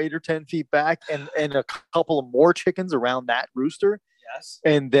 8 or 10 feet back, and a couple of more chickens around that rooster. Yes.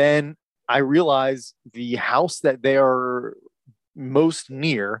 And then I realize the house that they are most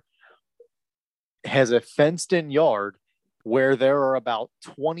near has a fenced-in yard where there are about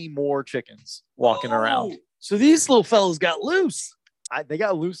 20 more chickens walking around. So these little fellas got loose. They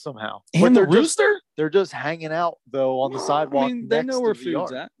got loose somehow. And the rooster? They're just hanging out though on the sidewalk. They know where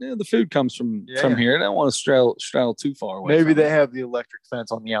food's at. Yeah, the food comes from here. They don't want to straddle too far away. Maybe they have the electric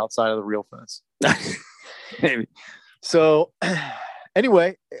fence on the outside of the real fence. Maybe. So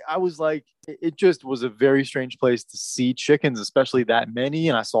anyway, I was like, it just was a very strange place to see chickens, especially that many.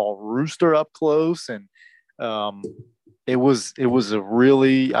 And I saw a rooster up close, and it was a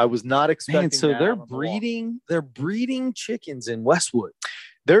really, I was not expecting. Man, so they're breeding chickens in Westwood.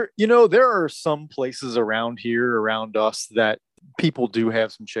 There are some places around us that people do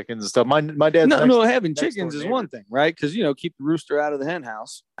have some chickens and stuff. My dad's having chickens is one thing, right? Because keep the rooster out of the hen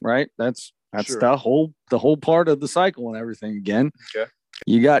house, right? That's sure. the whole part of the cycle and everything again. Okay.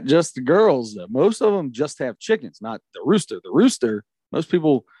 You got just the girls. Most of them just have chickens, not the rooster. The rooster, most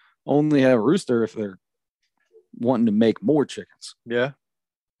people only have a rooster if they're wanting to make more chickens. Yeah.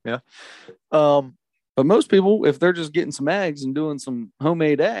 But most people, if they're just getting some eggs and doing some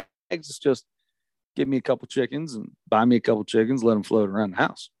homemade eggs, it's just give me a couple chickens and buy me a couple chickens, let them float around the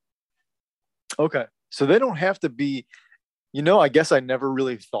house. Okay. So they don't have to be, I guess I never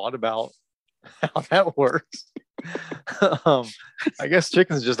really thought about how that works. I guess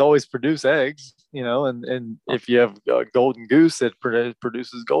chickens just always produce eggs, and if you have a golden goose, it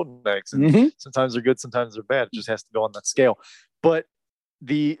produces golden eggs. And sometimes they're good, sometimes they're bad. It just has to go on that scale. But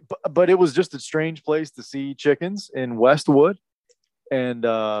it was just a strange place to see chickens in Westwood. And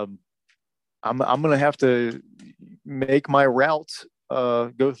I'm going to have to make my route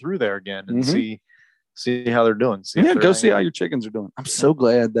go through there again and see how they're doing. See how your chickens are doing. I'm so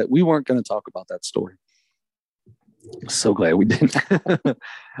glad that we weren't going to talk about that story. I'm so glad we didn't.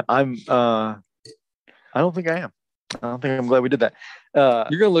 I don't think I am. I don't think I'm glad we did that.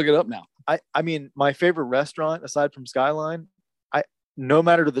 You're going to look it up now. I mean, my favorite restaurant aside from Skyline, no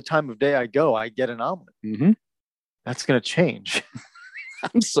matter the time of day I go, I get an omelet. Mm-hmm. That's going to change.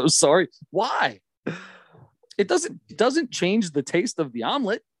 I'm so sorry. Why? It doesn't change the taste of the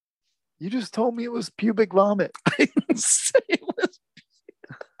omelet. You just told me it was pubic vomit. I didn't say it was.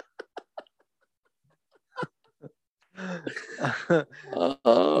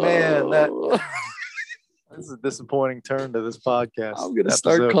 Man, that's a disappointing turn to this podcast. I'm gonna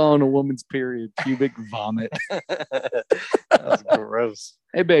start calling a woman's period pubic vomit. That's gross.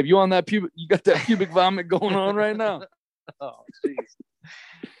 Hey babe, you on that pubic? You got that pubic vomit going on right now? Oh jeez.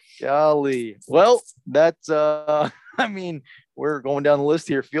 Golly. Well, that's we're going down the list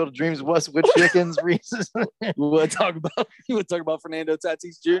here. Field of Dreams, Westwood Chickens, Reese's. You want to talk about Fernando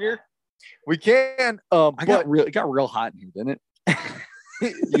Tatis Jr.? We can. It got real hot in here, didn't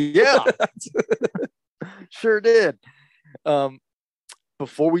it? Yeah. Sure did.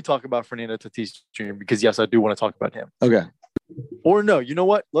 Before we talk about Fernando Tatis Jr., because yes, I do want to talk about him. Okay. Or no, you know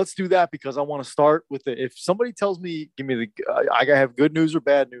what? Let's do that because I want to start with if somebody tells me, give me I gotta have good news or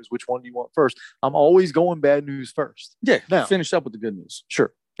bad news. Which one do you want first? I'm always going bad news first. Yeah. Now finish up with the good news.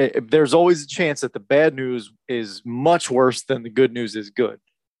 Sure. There's always a chance that the bad news is much worse than the good news is good.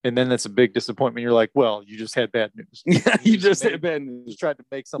 And then that's a big disappointment. You're like, well, you just had bad news. Yeah, you just had bad news. You tried to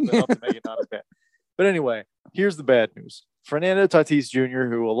make something up to make it not as bad. But anyway, here's the bad news. Fernando Tatis Jr.,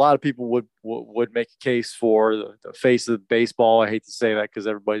 who a lot of people would make a case for the face of baseball. I hate to say that because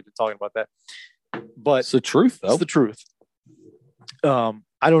everybody's been talking about that. But it's the truth, though. It's the truth.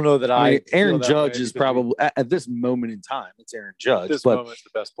 I don't know that I mean, Aaron feel that Judge way is because probably at this moment in time. It's Aaron Judge, this but moment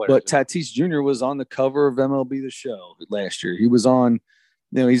the best player. but Tatis Jr. was on the cover of MLB The Show last year. He was on.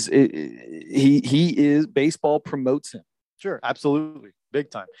 You know, he is baseball promotes him. Sure, absolutely, big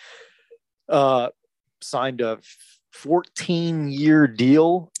time. Signed a 14-year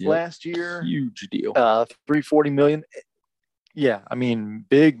deal last year. Huge deal. $340 million. Yeah, I mean,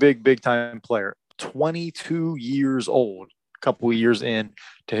 big time player. 22 years old. A couple of years in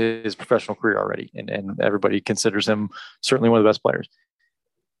to his professional career already, and everybody considers him certainly one of the best players.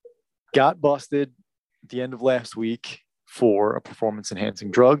 Got busted at the end of last week for a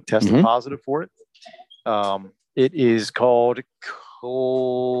performance-enhancing drug, tested positive for it. It is called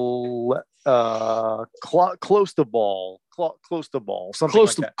Clostebol, something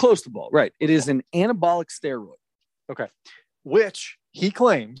like that. Clostebol, right. It is an anabolic steroid. Okay. Which he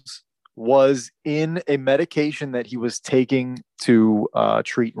claims was in a medication that he was taking to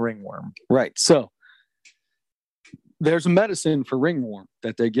treat ringworm. Right. So there's a medicine for ringworm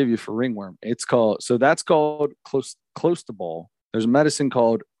that they give you for ringworm. That's called Clostebol. There's a medicine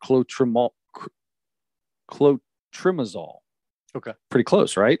called clotrimazole. Okay. Pretty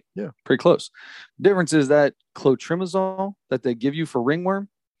close, right? Yeah. Pretty close. The difference is that clotrimazole that they give you for ringworm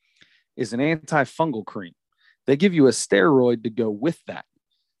is an antifungal cream. They give you a steroid to go with that.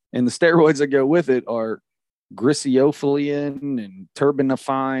 And the steroids that go with it are griseofulin and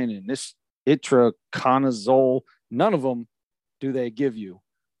terbinafine and this itraconazole. None of them do they give you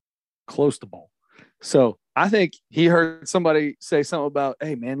Clostebol. So I think he heard somebody say something about,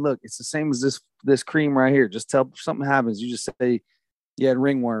 hey, man, look, it's the same as this cream right here. Just tell something happens. You just say you had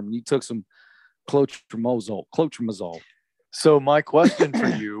ringworm. You took some clotrimazole. So my question for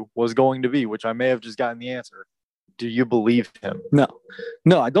you was going to be, which I may have just gotten the answer. Do you believe him? No,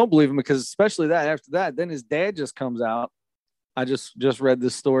 I don't believe him because especially that after that, then his dad just comes out. I just read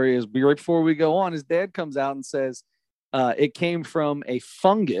this story right before we go on. His dad comes out and says it came from a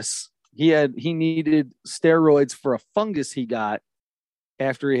fungus. He needed steroids for a fungus he got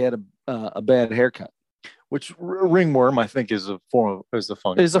after he had a bad haircut. Which ringworm, I think, is a fungus.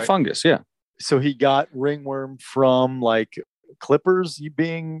 Is a fungus, yeah. So he got ringworm from like clippers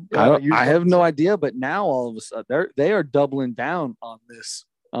being. I have no idea, but now all of a sudden they are doubling down on this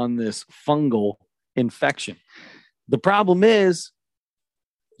fungal infection. The problem is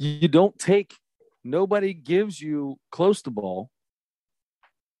nobody gives you Clostebol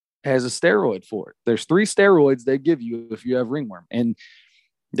as a steroid for it. There's 3 steroids they give you if you have ringworm, and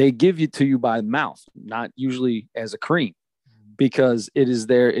they give it to you by mouth, not usually as a cream, because it is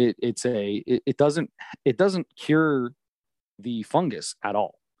there. It doesn't cure the fungus at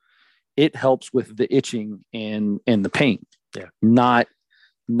all. It helps with the itching and the pain. Yeah. Not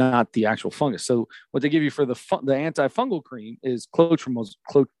the actual fungus. So what they give you for the antifungal cream is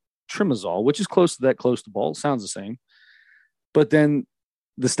clotrimazole, which is close to that Clostebol. Sounds the same. But then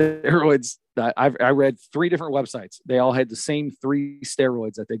the steroids, I read 3 different websites. They all had the same 3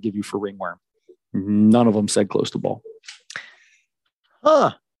 steroids that they give you for ringworm. None of them said Clostebol.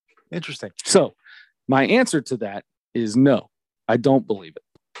 Huh. Interesting. So my answer to that is no, I don't believe it.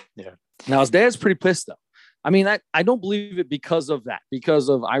 Yeah. Now his dad's pretty pissed though. I mean, I don't believe it because of that.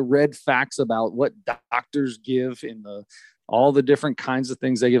 I read facts about what doctors give in all the different kinds of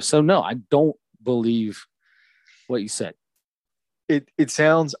things they give. So no, I don't believe what you said. It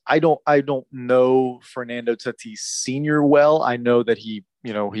sounds. I don't know Fernando Tatis Sr. well. I know that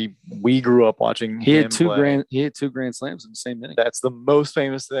we grew up watching. He had 2 grand slams in the same inning. That's the most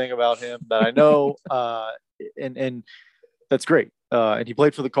famous thing about him that I know. And that's great. And he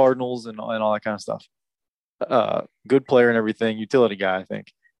played for the Cardinals and all that kind of stuff. Good player and everything, utility guy, I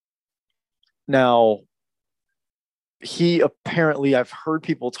think. Now, he apparently, I've heard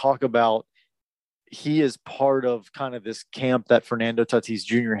people talk about, he is part of kind of this camp that Fernando Tatis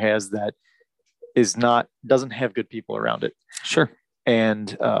Jr. has that doesn't have good people around it. Sure.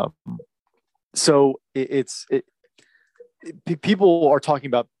 And so people are talking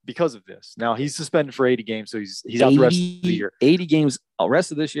about because of this. Now he's suspended for 80 games, so he's out the rest of the year. 80 games, the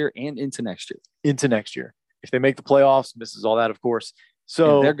rest of this year and into next year. If they make the playoffs, misses all that, of course.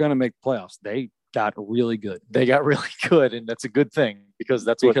 So and they're going to make the playoffs. They got really good. And that's a good thing because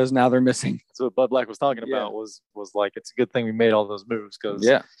now they're missing. That's what Bud Black was talking about. Was like it's a good thing we made all those moves because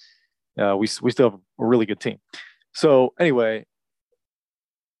we still have a really good team. So anyway,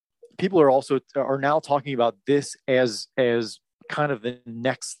 people are now talking about this as kind of the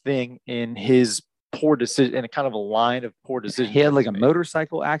next thing in his poor decision and kind of a line of poor decisions. He had like a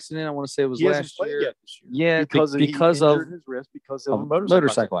motorcycle accident. I want to say it was last year. Yeah, because of his wrist because of a motorcycle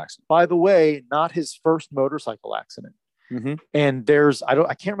accident. accident. By the way, not his first motorcycle accident. And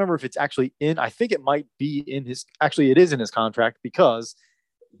I can't remember if it's actually I think it might be it is in his contract, because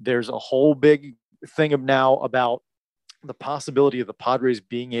there's a whole big thing about the possibility of the Padres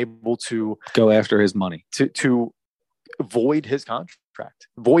being able to go after his money, to void his contract,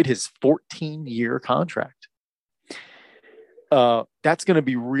 void his 14-year contract. That's going to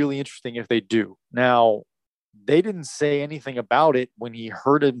be really interesting if they do. Now, they didn't say anything about it when he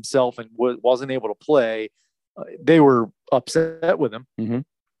hurt himself and wasn't able to play. They were upset with him,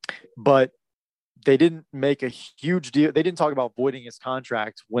 but they didn't make a huge deal. They didn't talk about voiding his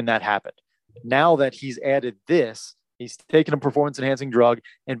contract when that happened. Now that he's added this, he's taken a performance-enhancing drug.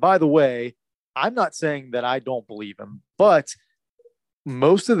 And by the way, I'm not saying that I don't believe him, but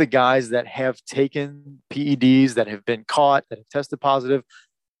most of the guys that have taken PEDs, that have been caught, that have tested positive,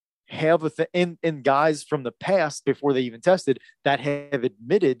 have and guys from the past before they even tested that have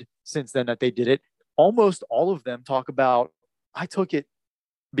admitted since then that they did it. Almost all of them talk about, I took it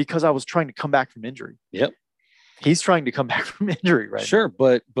because I was trying to come back from injury. Yep. He's trying to come back from injury right Sure.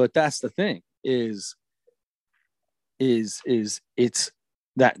 now. But that's the thing is it's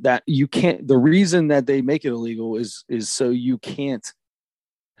that you can't, the reason that they make it illegal is so you can't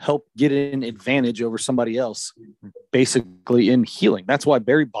help get an advantage over somebody else, basically in healing. That's why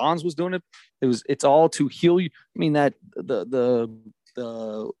Barry Bonds was doing it. It's all to heal you. I mean, that the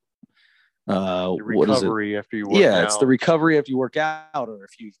recovery after you work out. It's the recovery after you work out, or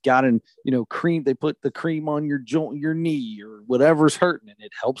if you've gotten, cream, they put the cream on your joint, your knee, or whatever's hurting, and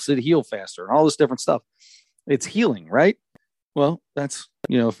it helps it heal faster, and all this different stuff. It's healing, right? Well, that's,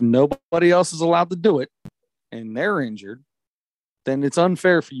 if nobody else is allowed to do it and they're injured, then it's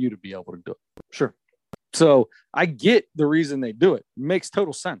unfair for you to be able to do it. Sure. So I get the reason they do it. Makes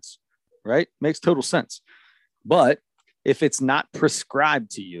total sense, right? Makes total sense. But if it's not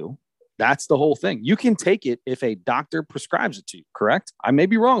prescribed to you, that's the whole thing. You can take it if a doctor prescribes it to you, correct? I may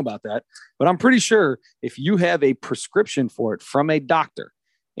be wrong about that, but I'm pretty sure if you have a prescription for it from a doctor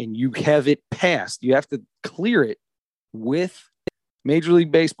and you have it passed, you have to clear it with Major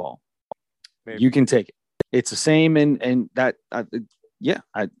League Baseball. Maybe. You can take it. It's the same in that,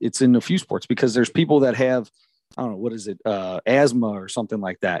 it's in a few sports, because there's people that have, I don't know, what is it, asthma or something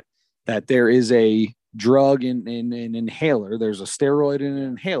like that, that there is a drug in an inhaler. There's a steroid in an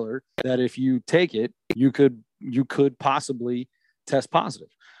inhaler that if you take it, you could possibly test positive.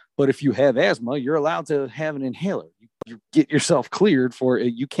 But if you have asthma, you're allowed to have an inhaler. You get yourself cleared for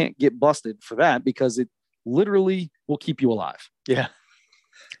it. You can't get busted for that because it literally will keep you alive. Yeah.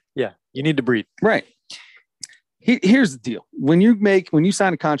 Yeah. You need to breathe. Right. Here's the deal. When you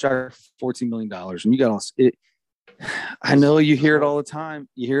sign a contract for $14 million and you got all it, I know you hear it all the time.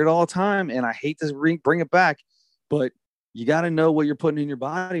 And I hate to bring it back, but you got to know what you're putting in your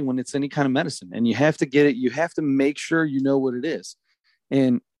body when it's any kind of medicine, and you have to get it. You have to make sure you know what it is.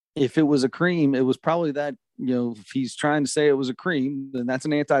 And if it was a cream, it was probably that, if he's trying to say it was a cream, then that's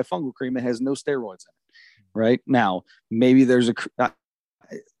an antifungal cream. It has no steroids in it. Right now, maybe there's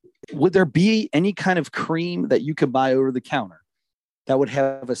would there be any kind of cream that you could buy over the counter that would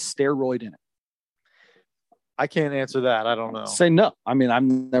have a steroid in it? I can't answer that. I don't know. Say no. I mean, I've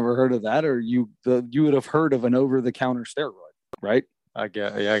never heard of that, or you would have heard of an over-the-counter steroid, right? I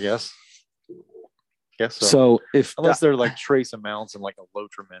guess. So unless they're like trace amounts and like a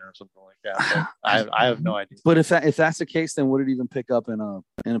Lotrimin or something like that, I have no idea. But if that's the case, then would it even pick up in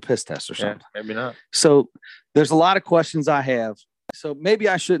a piss test or something? Yeah, maybe not. So there's a lot of questions I have. So maybe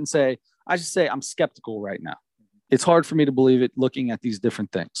I shouldn't say. I just say I'm skeptical right now. It's hard for me to believe it looking at these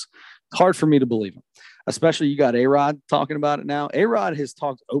different things. It's hard for me to believe them, especially you got A-Rod talking about it now. A-Rod has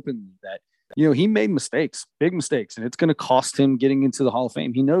talked openly that, he made mistakes, big mistakes, and it's going to cost him getting into the Hall of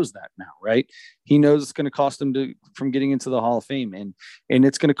Fame. He knows that now, right? He knows it's going to cost him from getting into the Hall of Fame, and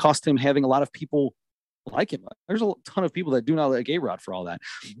it's going to cost him having a lot of people like him. There's a ton of people that do not like A-Rod for all that.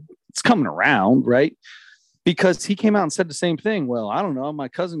 It's coming around, right? Because he came out and said the same thing. Well, I don't know. My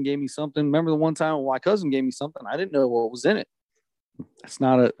cousin gave me something. Remember the one time my cousin gave me something? I didn't know what was in it. That's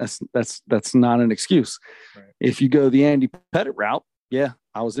not an excuse. Right. If you go the Andy Pettitte route, yeah,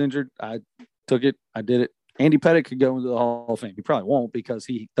 I was injured. I took it. I did it. Andy Pettitte could go into the Hall of Fame. He probably won't because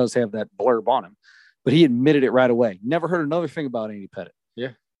he does have that blurb on him, but he admitted it right away. Never heard another thing about Andy Pettitte.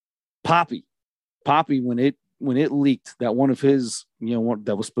 Yeah. Poppy, when it leaked that one of his, one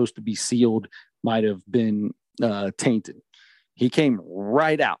that was supposed to be sealed might have been tainted. He came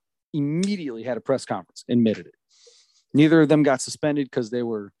right out, immediately had a press conference, admitted it. Neither of them got suspended because they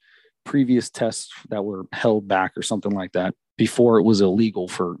were previous tests that were held back or something like that before it was illegal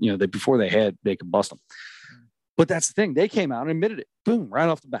for, before they could bust them. But that's the thing. They came out and admitted it. Boom, right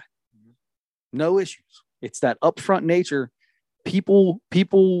off the bat. No issues. It's that upfront nature. People,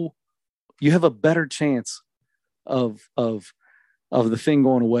 you have a better chance of the thing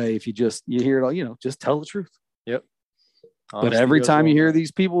going away if you hear it all, just tell the truth. Yep. But every time you hear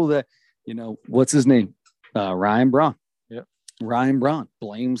these people that, what's his name? Ryan Braun. Yep. Ryan Braun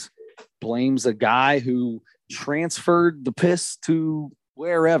blames a guy who transferred the piss to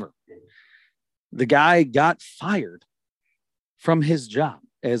wherever. The guy got fired from his job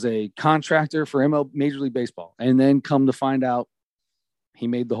as a contractor for Major League Baseball. And then come to find out he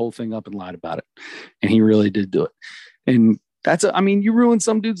made the whole thing up and lied about it. And he really did do it. And you ruined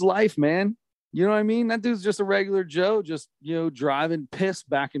some dude's life, man. You know what I mean? That dude's just a regular Joe, just, driving piss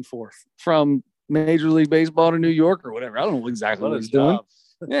back and forth from Major League Baseball to New York or whatever. I don't know exactly what he's doing.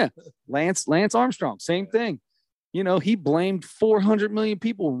 Yeah. Lance Armstrong, same thing. He blamed 400 million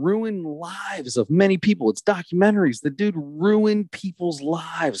people, ruined lives of many people. It's documentaries. The dude ruined people's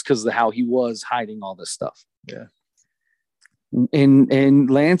lives because of how he was hiding all this stuff. Yeah. And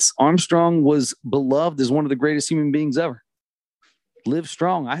Lance Armstrong was beloved as one of the greatest human beings ever. Live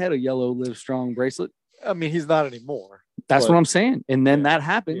strong. I had a yellow Live Strong bracelet. I mean, he's not anymore. That's what I'm saying. And then that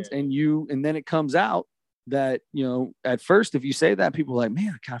happens, and then it comes out that, at first, if you say that, people are like,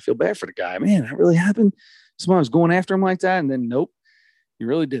 man, I kind of feel bad for the guy. Man, that really happened. Someone was going after him like that. And then, nope, you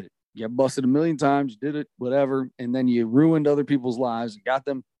really did it. You got busted a million times. You did it, whatever. And then you ruined other people's lives and got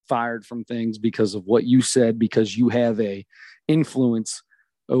them fired from things because of what you said, because you have a influence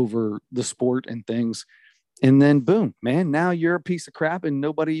over the sport and things. And then boom, man, now you're a piece of crap and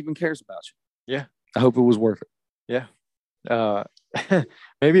nobody even cares about you. Yeah. I hope it was worth it. Yeah.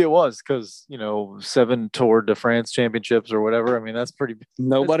 Maybe it was because, 7 Tour de France championships or whatever. I mean, that's pretty.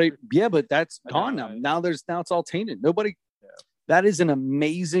 Nobody. Yeah, but that's gone now. Now it's all tainted. Nobody. Yeah. That is an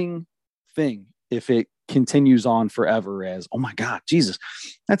amazing thing if it continues on forever as, oh my God, Jesus,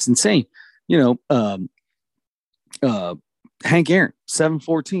 that's insane. Hank Aaron,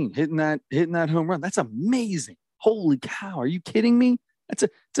 714, hitting that home run. That's amazing. Holy cow. Are you kidding me? It's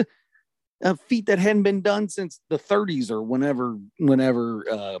a feat that hadn't been done since the 30s or whenever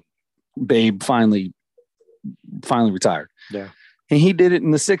Babe finally retired. Yeah. And he did it in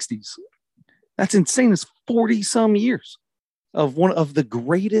the 60s. That's insane. It's 40 some years of one of the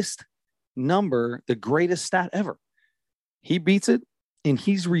greatest stat ever. He beats it and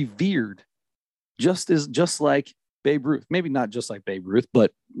he's revered just like Babe Ruth. Maybe not just like Babe Ruth,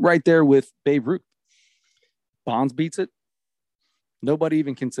 but right there with Babe Ruth. Bonds beats it. Nobody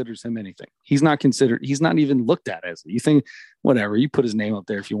even considers him anything. He's not even looked at as it. You think, whatever, you put his name up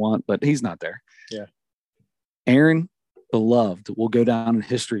there if you want, but he's not there. Yeah. Aaron, beloved, will go down in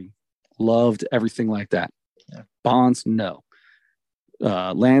history. Loved, everything like that. Yeah. Bonds, no.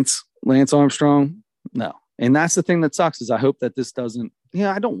 Lance Armstrong, no. And that's the thing that sucks is I hope that this doesn't,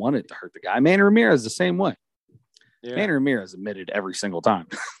 I don't want it to hurt the guy. Manny Ramirez the same way. Yeah. Manny Ramirez admitted every single time.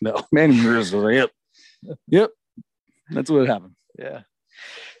 No, Manny Ramirez was like, yep. That's what happened. Yeah.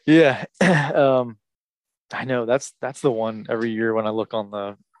 I know that's the one every year when I look on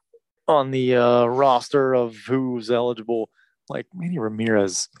the roster of who's eligible, like Manny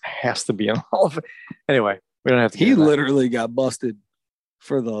Ramirez has to be in all of it. Anyway, we don't have to. He literally got busted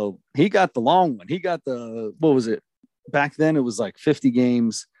he got the long one. He got what was it? Back then it was like 50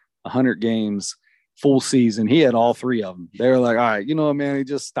 games, 100 games, full season. He had all 3 of them. They were like, all right, you know what, man,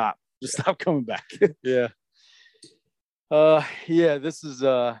 just stop coming back. Yeah. This is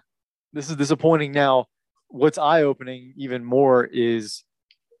disappointing. Now, what's eye-opening even more is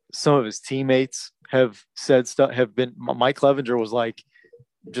some of his teammates have said stuff. Mike Clevenger was like,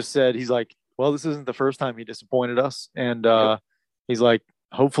 just said, he's like, well, this isn't the first time he disappointed us, and he's like,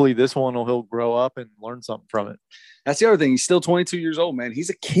 hopefully this one he'll grow up and learn something from it. That's the other thing. He's still 22 years old, man. He's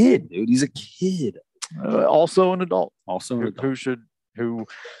a kid, dude. He's a kid. Also an adult.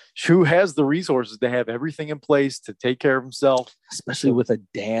 Who has the resources to have everything in place to take care of himself, especially with a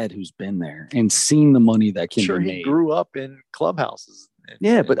dad who's been there and seen the money that can be made. He grew up in clubhouses.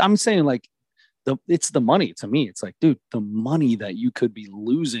 But I'm saying like it's the money to me. It's like, dude, the money that you could be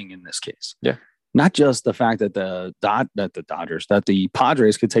losing in this case. Yeah. Not just the fact that the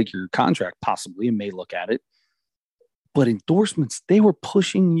Padres could take your contract possibly and may look at it, but endorsements, they were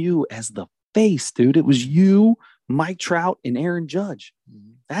pushing you as the face, dude. It was you, Mike Trout, and Aaron Judge.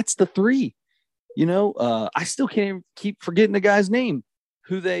 Mm-hmm. That's the 3. I still can't keep forgetting the guy's name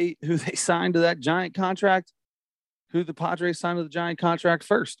who they signed to that giant contract, who the Padres signed to the giant contract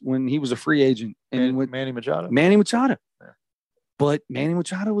first when he was a free agent. And with Manny Machado. Yeah. But Manny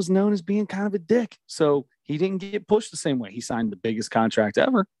Machado was known as being kind of a dick. So he didn't get pushed the same way. He signed the biggest contract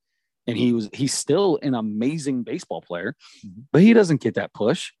ever. And he's still an amazing baseball player, but he doesn't get that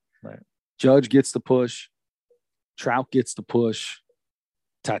push. Right. Judge gets the push. Trout gets the push.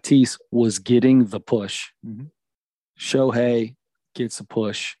 Tatis was getting the push. Mm-hmm. Shohei gets a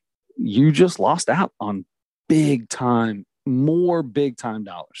push. You just lost out on more big time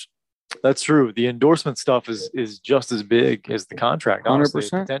dollars. That's true. The endorsement stuff is just as big as the contract, honestly,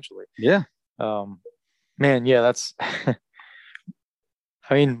 100%. potentially. Yeah. Man, yeah, that's.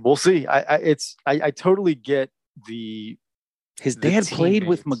 I mean, we'll see. I totally get his dad played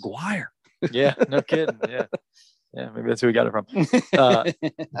with McGwire. Yeah, no kidding. Yeah, maybe that's who we got it from.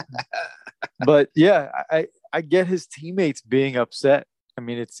 But yeah, I get his teammates being upset. I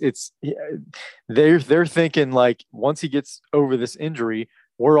mean, they're thinking like once he gets over this injury,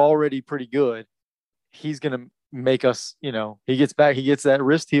 we're already pretty good. He's gonna make us, he gets that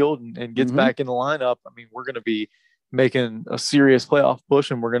wrist healed and gets back in the lineup. I mean, we're gonna be making a serious playoff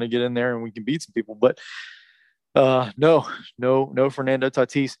push, and we're gonna get in there and we can beat some people. But no Fernando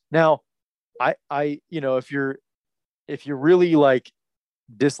Tatis. Now, if you're really like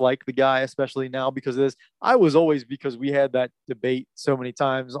dislike the guy, especially now because of this, because we had that debate so many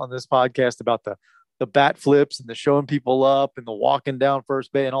times on this podcast about the bat flips and the showing people up and the walking down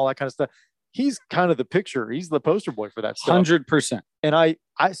first base and all that kind of stuff. He's kind of the picture. He's the poster boy for that stuff. 100%. And I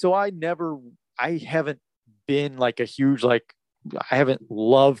haven't been like a huge, I haven't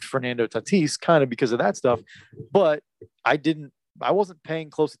loved Fernando Tatis kind of because of that stuff, but I wasn't paying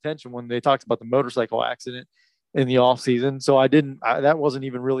close attention when they talked about the motorcycle accident in the off season. So that wasn't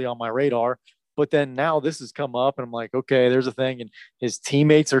even really on my radar. But then now this has come up and I'm like, okay, there's a thing. And his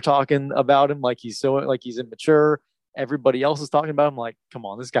teammates are talking about him like he's immature. Everybody else is talking about him like, come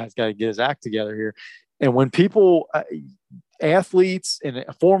on, this guy's got to get his act together here. And when people, athletes and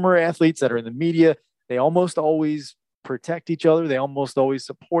former athletes that are in the media, they almost always protect each other. They almost always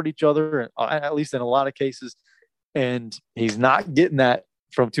support each other, at least in a lot of cases. And he's not getting that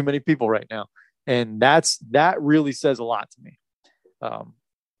from too many people right now. And that really says a lot to me.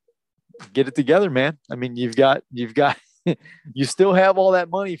 Get it together, man. I mean, you've got, you still have all that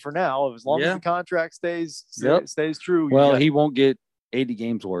money for now, as long as the contract stays true. Well, he won't get 80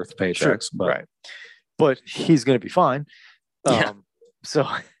 games worth of paychecks, but right. But he's going to be fine. But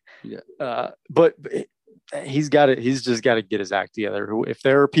he's just got to get his act together. If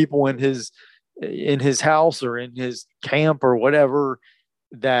there are people in his house or in his camp or whatever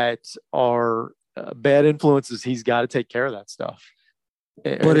that are bad influences, he's got to take care of that stuff.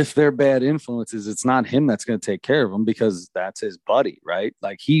 But if they're bad influences, it's not him that's going to take care of them because that's his buddy, right?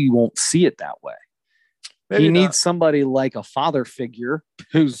 Like he won't see it that way. Maybe he needs somebody like a father figure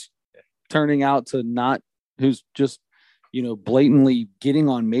who's turning out to who's just, blatantly getting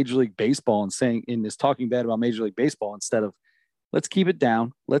on Major League Baseball and is talking bad about Major League Baseball instead of, let's keep it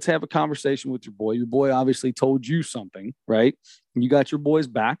down. Let's have a conversation with your boy. Your boy obviously told you something, right? And you got your boys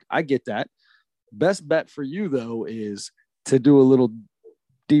back. I get that. Best bet for you, though, is to do a little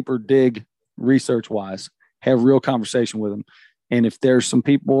deeper dig research-wise, have real conversation with him. And if there's some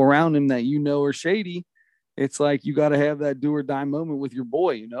people around him that are shady, it's like you got to have that do or die moment with your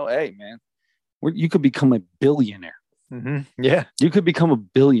boy. Hey, man, you could become a billionaire. Mm-hmm. Yeah. You could become a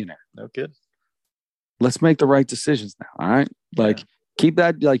billionaire. No kidding. Let's make the right decisions now. All right. Keep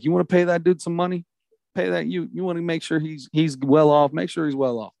that. Like, you want to pay that dude some money, pay that. You want to make sure he's well off, make sure he's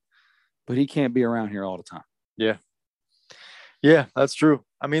well off, but he can't be around here all the time. Yeah. Yeah, that's true.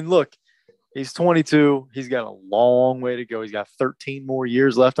 I mean, look, he's 22. He's got a long way to go. He's got 13 more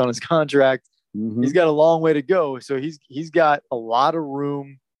years left on his contract. Mm-hmm. He's got a long way to go. So he's got a lot of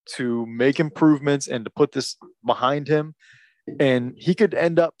room to make improvements and to put this behind him. And he could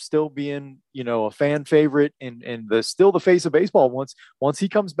end up still being, a fan favorite and still the face of baseball once he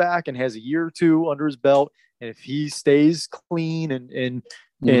comes back and has a year or two under his belt. And if he stays clean and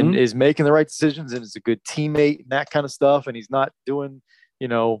is making the right decisions and is a good teammate and that kind of stuff, and he's not doing,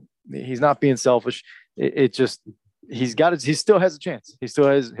 he's not being selfish. It just, he still has a chance.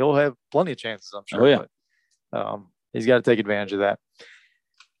 He'll have plenty of chances, I'm sure. Oh, yeah. But, he's got to take advantage of that.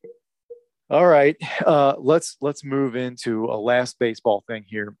 All right. Let's move into a last baseball thing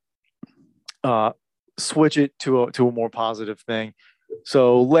here. Switch it to a more positive thing.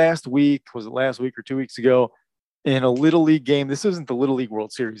 So last week or 2 weeks ago, in a Little League game, this isn't the Little League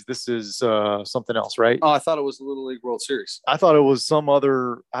World Series. This is something else, right? Oh, I thought it was the Little League World Series. I thought it was some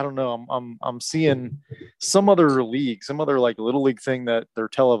other, I don't know. I'm seeing some other league, some other like Little League thing that they're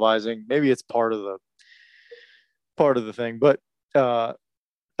televising. Maybe it's part of the thing, but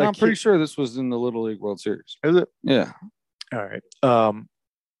I'm pretty sure this was in the Little League World Series. Is it? Yeah. All right.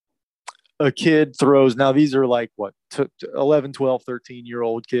 A kid throws, now these are like 11, 12,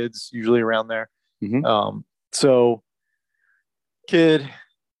 13-year-old kids, usually around there. Mm-hmm. So kid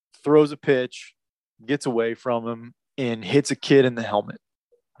throws a pitch gets away from him and hits a kid in the helmet,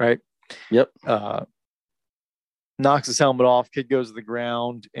 right? Yep. Knocks his helmet off. Kid goes to the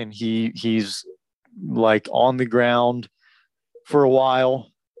ground, and he's like on the ground for a while.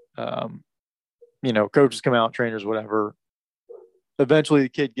 Coaches come out, trainers, whatever. Eventually, the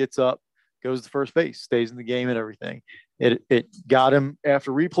kid gets up, goes to first base, stays in the game and everything. It got him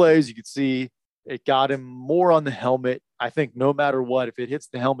after replays. You could see it got him more on the helmet. I think no matter what, if it hits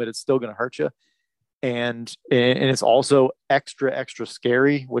the helmet, it's still going to hurt you. And it's also extra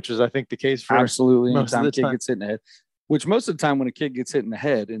scary, which is, I think, the case for absolutely most anytime of a the kid time. gets hit in the head, which most of the time when a kid gets hit in the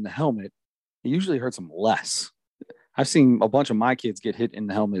head in the helmet, it usually hurts them less. I've seen a bunch of my kids get hit in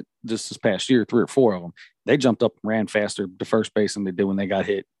the helmet just this past year, 3 or 4 of them. They jumped up and ran faster to first base than they did when they got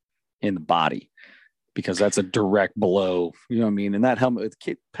hit in the body, because that's a direct blow. You know what I mean? And that helmet,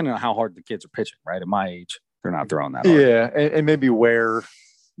 depending on how hard the kids are pitching, right? At my age, they're not throwing that hard. Yeah, and maybe where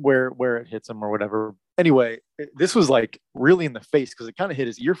it hits them or whatever. Anyway, this was like really in the face because it kind of hit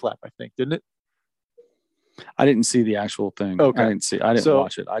his ear flap, I think, didn't it? I didn't see the actual thing. Okay. I didn't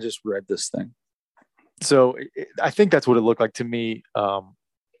watch it. I just read this thing. So I think that's what it looked like to me.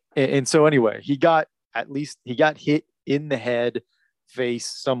 And so anyway, he got hit in the head, face,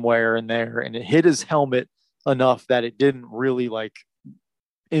 somewhere in there, and it hit his helmet enough that it didn't really like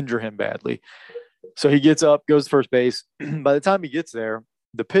injure him badly. So he gets up, goes to first base. By the time he gets there,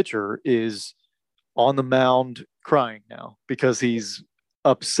 the pitcher is on the mound crying now because he's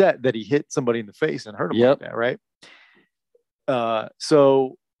upset that he hit somebody in the face and hurt him like that, right?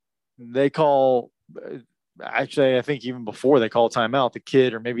 So they call. Actually, I think even before they call timeout, the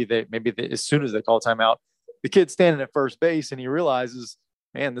kid, or maybe as soon as they call timeout, the kid's standing at first base and he realizes,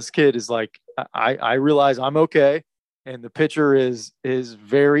 man, this kid is like, I realize I'm okay, and the pitcher is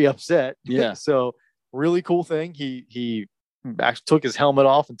very upset. Yeah. So really cool thing. He actually took his helmet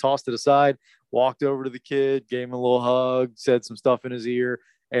off and tossed it aside, walked over to the kid, gave him a little hug, said some stuff in his ear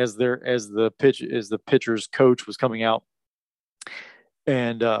as the pitcher's coach was coming out.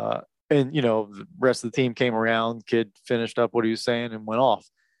 And the rest of the team came around, kid finished up what he was saying and went off.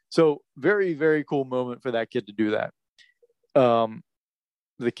 So very, very cool moment for that kid to do that.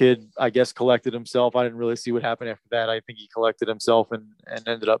 The kid, I guess, collected himself. I didn't really see what happened after that. I think he collected himself and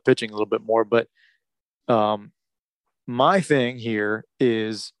ended up pitching a little bit more. But my thing here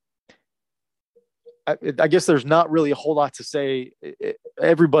is, I guess there's not really a whole lot to say.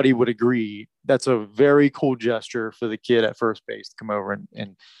 Everybody would agree that's a very cool gesture for the kid at first base to come over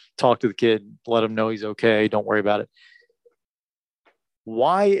and talk to the kid, let him know he's okay, don't worry about it.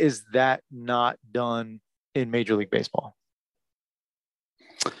 Why is that not done in Major League Baseball?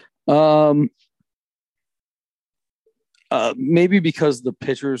 Maybe because the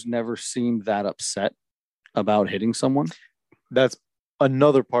pitchers never seemed that upset about hitting someone. That's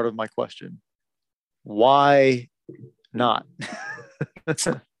another part of my question. Why not?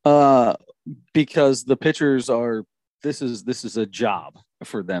 Because the pitchers are, this is a job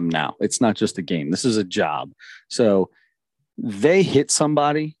for them now. It's not just a game. This is a job. So they hit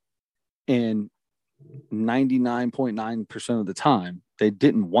somebody, and 99.9% of the time they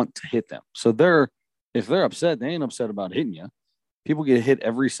didn't want to hit them. So if they're upset, they ain't upset about hitting you. People get hit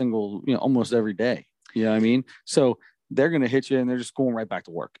every single, almost every day. You know what I mean? So they're going to hit you and they're just going right back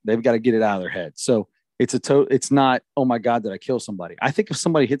to work. They've got to get it out of their head. So it's not, oh my God, did I kill somebody? I think if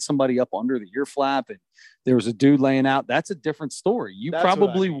somebody hit somebody up under the ear flap and there was a dude laying out, that's a different story. That's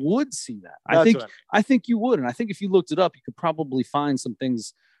probably would see that. I think you would. And I think if you looked it up, you could probably find some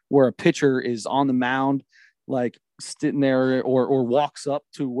things where a pitcher is on the mound, like sitting there or walks up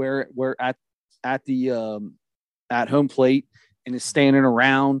to where at the at home plate and is standing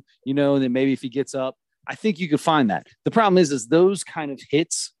around, and then maybe if he gets up, I think you could find that. The problem is those kind of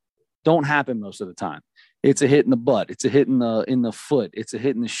hits don't happen most of the time. It's a hit in the butt. It's a hit in the foot. It's a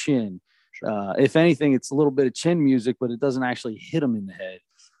hit in the shin. Sure. If anything, it's a little bit of chin music, but it doesn't actually hit them in the head.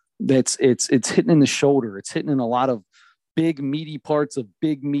 It's hitting in the shoulder. It's hitting in a lot of big meaty parts of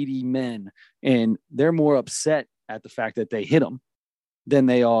big meaty men, and they're more upset at the fact that they hit them than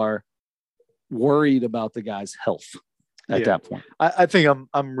they are worried about the guy's health at that point. I think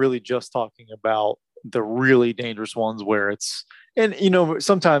I'm really just talking about the really dangerous ones where it's, and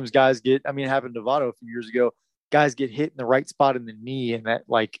sometimes guys get, happened to Votto a few years ago, guys get hit in the right spot in the knee and that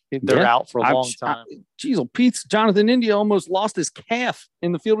they're out for a long time. Jonathan India almost lost his calf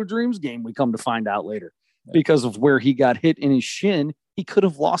in the Field of Dreams game. We come to find out later because of where he got hit in his shin. He could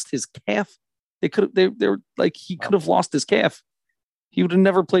have lost his calf. He could have lost his calf. He would have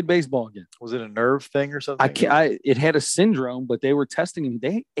never played baseball again. Was it a nerve thing or something? It had a syndrome, but they were testing him.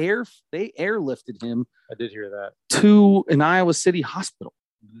 They airlifted him. I did hear that. To an Iowa City hospital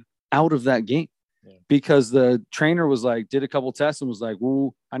out of that game. Yeah. because the trainer was like, did a couple tests and was like,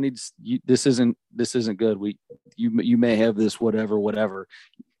 "Ooh, I need this isn't good. You may have this whatever.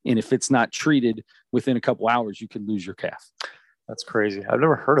 And if it's not treated within a couple hours, you could lose your calf." That's crazy. I've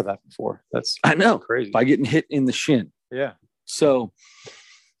never heard of that before. I know, crazy. By getting hit in the shin. Yeah. So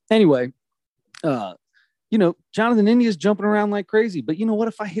anyway, Jonathan India's jumping around like crazy, but you know what?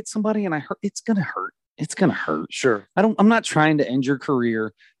 If I hit somebody and I hurt, it's going to hurt. It's going to hurt. Sure. I'm not trying to end your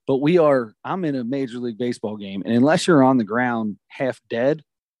career, but I'm in a Major League Baseball game. And unless you're on the ground half dead,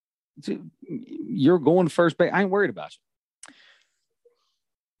 you're going first base. I ain't worried about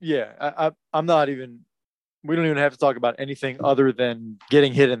you. Yeah. I'm not even, we don't even have to talk about anything other than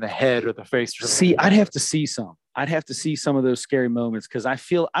getting hit in the head or the face. See, I'd have to see some of those scary moments, because I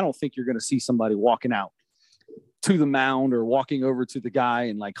don't think you're going to see somebody walking out to the mound or walking over to the guy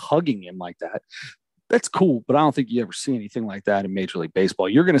and like hugging him like that. That's cool, but I don't think you ever see anything like that in Major League Baseball.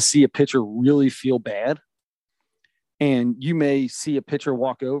 You're going to see a pitcher really feel bad, and you may see a pitcher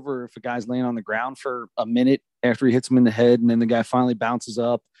walk over if a guy's laying on the ground for a minute after he hits him in the head, and then the guy finally bounces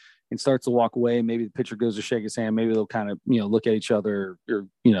up and starts to walk away. Maybe the pitcher goes to shake his hand. Maybe they'll kind of, look at each other, or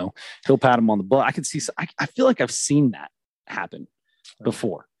he'll pat him on the butt. I can see. I feel like I've seen that happen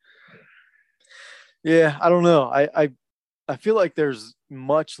before. Yeah, I don't know. I feel like there's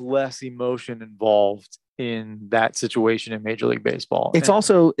much less emotion involved in that situation in Major League Baseball.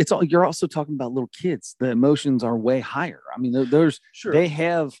 You're also talking about little kids. The emotions are way higher. I mean, they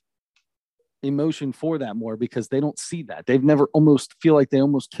have emotion for that more because they don't see that. They've never feel like they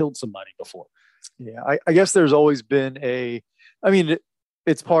almost killed somebody before. Yeah, I guess there's always been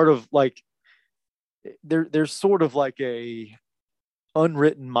it's part of like there's sort of like a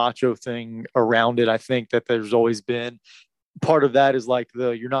unwritten macho thing around it. I think that there's always been part of that is like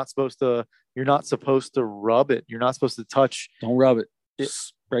you're not supposed to rub it. You're not supposed to touch. Don't rub it.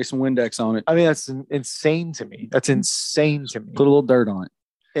 Spray some Windex on it. I mean, that's insane to me. Put a little dirt on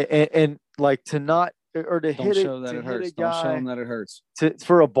it. And like to not, or to don't hit it. Show that it hurts. Don't show them that it hurts.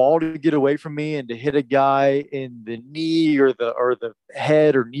 For a ball to get away from me and to hit a guy in the knee or the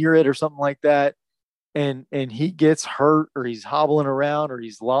head or near it or something like that. And he gets hurt or he's hobbling around or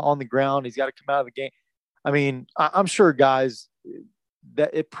he's on the ground. He's got to come out of the game. I mean, I'm sure guys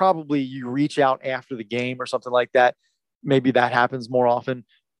that it probably you reach out after the game or something like that. Maybe that happens more often,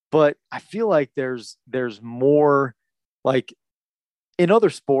 but I feel like there's more like in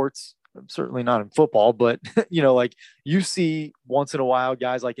other sports, certainly not in football, but like you see once in a while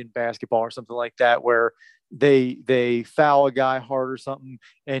guys like in basketball or something like that, where they foul a guy hard or something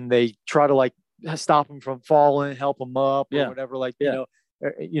and they try to like stop him from falling, help him up or whatever, like,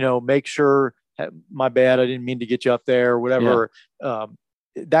 make sure, my bad, I didn't mean to get you up there or whatever.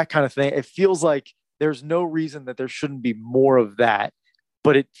 That kind of thing. It feels like there's no reason that there shouldn't be more of that,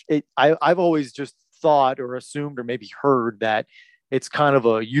 but I've always just thought or assumed or maybe heard that it's kind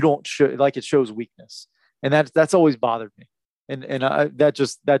of you don't show, like it shows weakness, and that's always bothered me. And that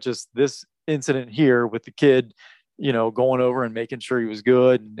just this incident here with the kid, going over and making sure he was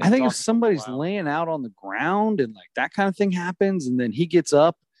good. And I think if somebody's laying out on the ground and like that kind of thing happens, and then he gets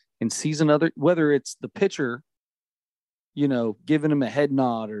up and sees another, whether it's the pitcher, giving him a head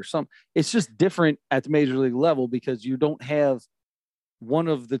nod or something, it's just different at the major league level because you don't have one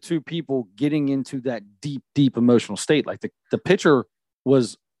of the two people getting into that deep, deep emotional state. Like the pitcher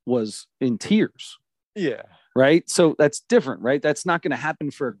was in tears. Yeah. Right. So that's different, right? That's not going to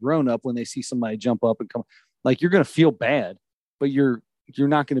happen for a grown up when they see somebody jump up and come. Like you're going to feel bad, but you're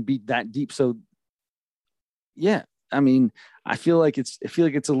not going to be that deep. So yeah, I mean, I feel like it's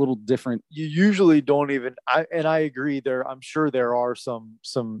a little different. You usually don't even, I agree there. I'm sure there are some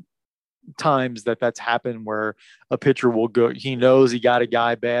times that's happened where a pitcher will go, he knows he got a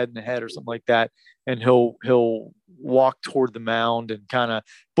guy bad in the head or something like that. And he'll walk toward the mound and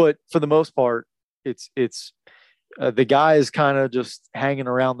but for the most part, it's the guy is kind of just hanging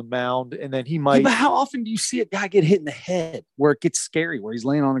around the mound, and then he might. Yeah, but how often do you see a guy get hit in the head where it gets scary, where he's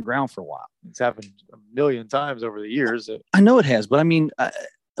laying on the ground for a while? It's happened a million times over the years. I know it has, but I mean,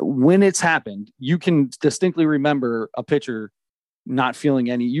 when it's happened, you can distinctly remember a pitcher not feeling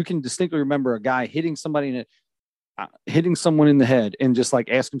any. You can distinctly remember a guy hitting somebody hitting someone in the head and just like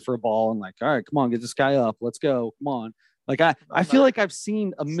asking for a ball and like, all right, come on, get this guy up, let's go, come on. Like I feel like I've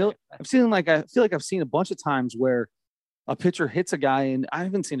seen I feel like I've seen a bunch of times where a pitcher hits a guy, and I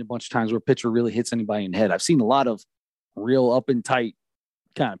haven't seen a bunch of times where a pitcher really hits anybody in the head. I've seen a lot of real up and tight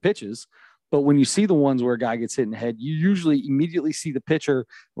kind of pitches, but when you see the ones where a guy gets hit in the head, you usually immediately see the pitcher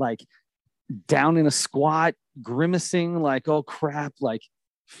like down in a squat, grimacing, like, oh crap, like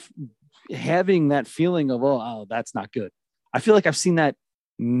having that feeling of, oh, that's not good. I feel like I've seen that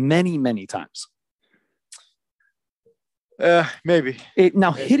many, many times. Maybe.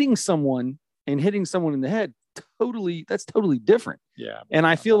 Now hitting someone in the head, that's totally different. Yeah. And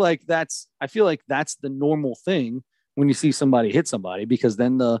I feel like that's the normal thing when you see somebody hit somebody, because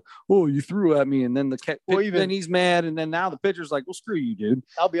then you threw at me, and then then he's mad, and then now the pitcher's like, well, screw you, dude.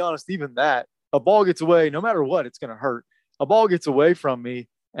 I'll be honest, even that, a ball gets away, no matter what, it's gonna hurt. A ball gets away from me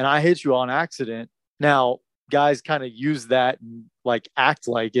and I hit you on accident. Now, guys kind of use that and like act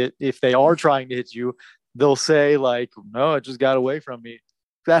like it. If they are trying to hit you, they'll say like, no, it just got away from me.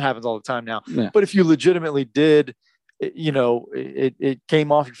 That happens all the time now. Yeah. But if you legitimately did, it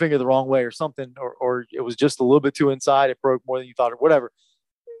came off your finger the wrong way or something, or it was just a little bit too inside, it broke more than you thought, or whatever.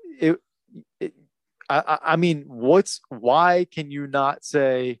 I mean, why can you not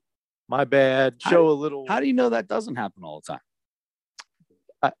say, my bad, show a little? How do you know that doesn't happen all the time?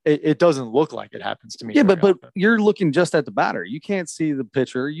 It doesn't look like it happens to me. Yeah, but you're looking just at the batter. You can't see the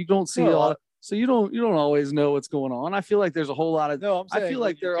pitcher. You don't see a lot. So you don't always know what's going on. I feel like there's a whole lot of. No, I feel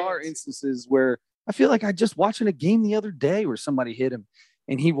like there are instances where I feel like I just watching a game the other day where somebody hit him,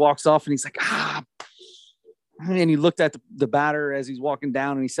 and he walks off and he's like, and he looked at the batter as he's walking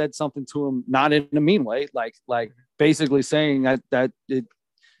down, and he said something to him, not in a mean way, like basically saying that it.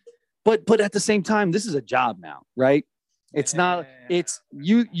 But at the same time, this is a job now, right? It's not. It's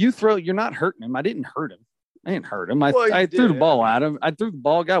you throw. You're not hurting him. I didn't hurt him. I threw the ball at him. I threw the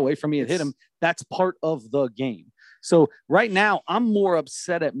ball, got away from me, and hit him. That's part of the game. So right now, I'm more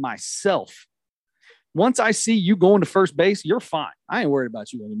upset at myself. Once I see you going to first base, you're fine. I ain't worried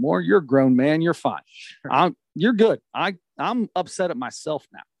about you anymore. You're a grown man. You're fine. You're good. I'm upset at myself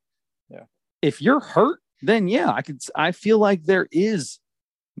now. Yeah. If you're hurt, then yeah, I feel like there is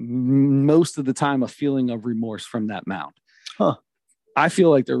most of the time a feeling of remorse from that mound. I feel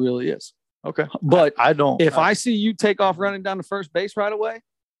like there really is. Okay. But I don't. If I see you take off running down to first base right away,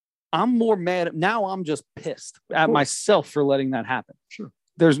 I'm more mad. Now I'm just pissed at myself for letting that happen. Sure.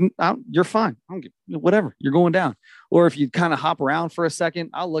 You're fine. I don't get whatever. You're going down. Or if you kind of hop around for a second,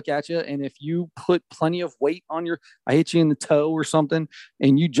 I'll look at you. And if you put plenty of weight on I hit you in the toe or something,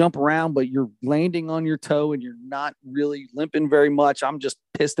 and you jump around, but you're landing on your toe and you're not really limping very much, I'm just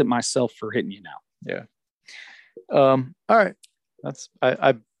pissed at myself for hitting you now. Yeah. All right.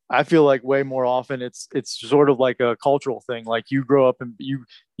 I feel like way more often it's sort of like a cultural thing. Like you grow up and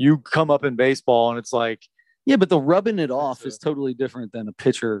you come up in baseball and it's like, yeah, but the rubbing it off is totally different than a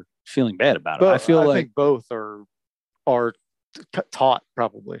pitcher feeling bad about it. I think both are taught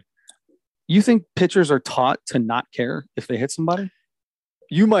probably. You think pitchers are taught to not care if they hit somebody?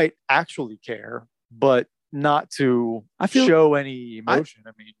 You might actually care, but not to show any emotion.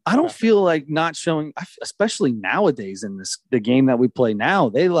 I don't feel like not showing, especially nowadays in the game that we play now,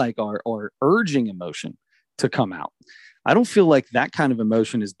 they like are urging emotion to come out. I don't feel like that kind of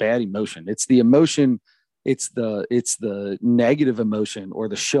emotion is bad emotion. It's the emotion. It's the negative emotion or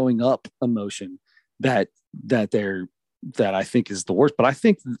the showing up emotion that I think is the worst. But I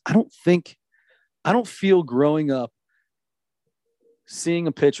don't feel growing up seeing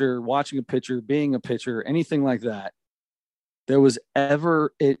a pitcher, watching a pitcher, being a pitcher, anything like that, there was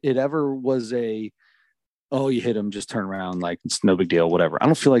ever was a, oh, you hit him, just turn around, like it's no big deal, whatever. I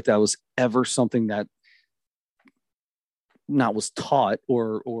don't feel like that was ever something that not was taught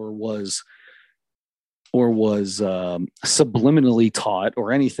or was subliminally taught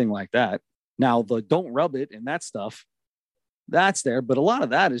or anything like that. Now the don't rub it and that stuff, that's there, but a lot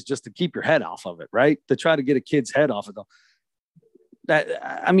of that is just to keep your head off of it, right? To try to get a kid's head off of it.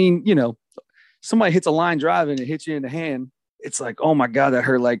 Somebody hits a line drive and it hits you in the hand. It's like, oh my God, that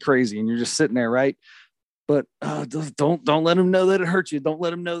hurt like crazy. And you're just sitting there, right? But don't let him know that it hurt you. Don't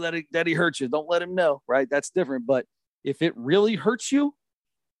let him know that he hurt you. Don't let him know, right? That's different. But if it really hurts you,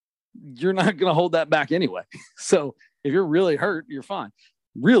 you're not going to hold that back anyway. So if you're really hurt, you're fine.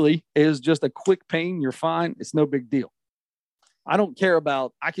 Really is just a quick pain. You're fine. It's no big deal. I could care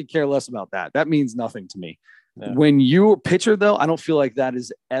less about that. That means nothing to me. Yeah. When you're a pitcher, though, I don't feel like that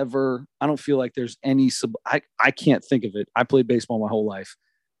is ever. I don't feel like there's any. I can't think of it. I played baseball my whole life.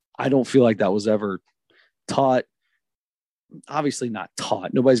 I don't feel like that was ever taught. Obviously, not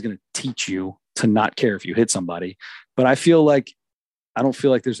taught. Nobody's going to teach you to not care if you hit somebody. But I don't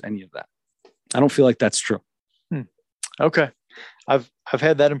feel like there's any of that. I don't feel like that's true. Okay. I've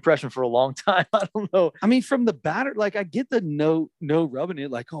had that impression for a long time. I don't know. I mean, from the batter, like I get the no rubbing it.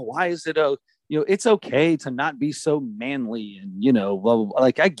 Like, oh, why is it? It's okay to not be so manly and, blah, blah, blah.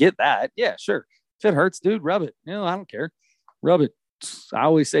 Like I get that. Yeah, sure. If it hurts, dude, rub it. I don't care. Rub it. I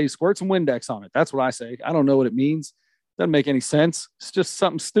always say squirt some Windex on it. That's what I say. I don't know what it means. Doesn't make any sense. It's just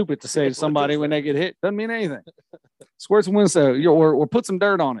something stupid to say to somebody when they get hit. Doesn't mean anything. Squirt some Windex or put some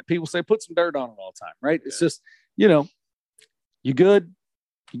dirt on it. People say put some dirt on it all the time, right? Yeah. It's just, You good?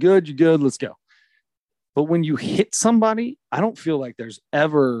 You good? You good? Let's go. But when you hit somebody, I don't feel like that was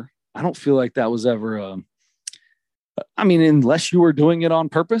ever, I mean, unless you were doing it on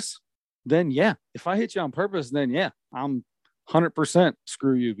purpose, then yeah. If I hit you on purpose, then yeah, I'm 100%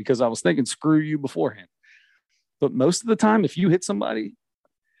 screw you because I was thinking screw you beforehand. But most of the time, if you hit somebody,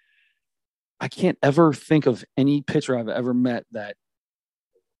 I can't ever think of any pitcher I've ever met that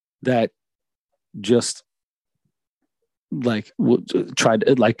just like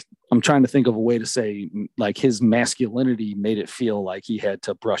tried like I'm trying to think of a way to say like his masculinity made it feel like he had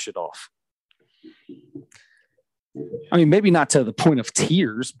to brush it off. I mean, maybe not to the point of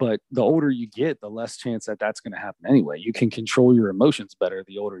tears, but the older you get, the less chance that that's going to happen anyway. You can control your emotions better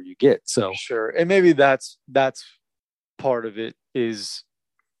the older you get. So sure, and maybe that's part of it is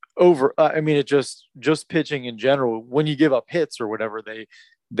over. I mean, it just pitching in general. When you give up hits or whatever,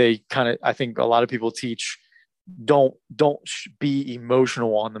 they kind of. I think a lot of people teach don't be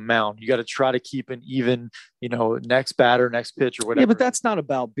emotional on the mound. You got to try to keep an even, next batter, next pitch or whatever. Yeah, but that's not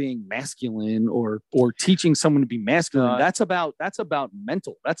about being masculine or teaching someone to be masculine. That's about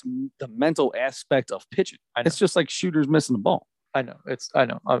mental. That's the mental aspect of pitching. It's just like shooters missing the ball. I know. It's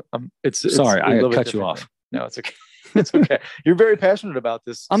sorry, I cut you off. No, it's okay. It's okay. You're very passionate about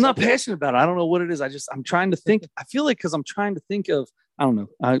this. I'm not passionate about it. I don't know what it is. I'm trying to think. I feel like because I'm trying to think of, I don't know.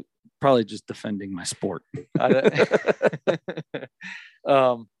 I probably just defending my sport.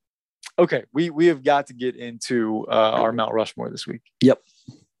 Okay. We have got to get into our Mount Rushmore this week. Yep.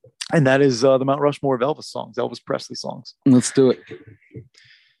 And that is the Mount Rushmore of Elvis Presley songs. Let's do it.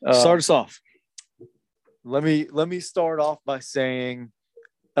 Start us off. Let me start off by saying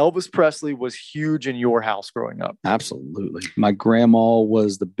Elvis Presley was huge in your house growing up. Absolutely. My grandma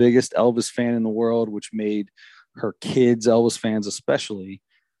was the biggest Elvis fan in the world, which made her kids Elvis fans, especially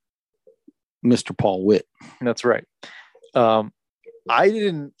Mr. Paul Witt. That's right. I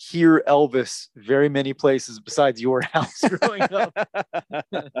didn't hear Elvis very many places besides your house growing up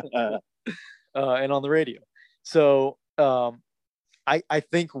and on the radio. So I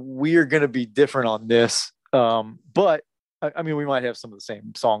think we're going to be different on this. But I mean, we might have some of the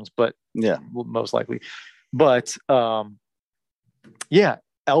same songs, but yeah, most likely. But yeah,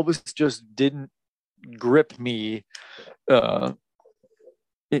 Elvis just didn't grip me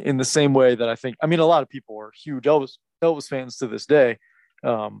in the same way that I mean, a lot of people are huge Elvis fans to this day.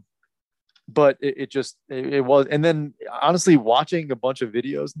 But it was, and then honestly, watching a bunch of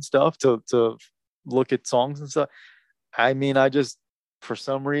videos and stuff to look at songs and stuff. I mean, for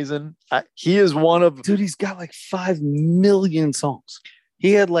some reason, he is one of, dude, he's got like 5 million songs.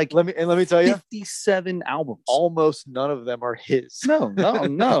 He had like, let me tell you, 57 albums. Almost none of them are his. No,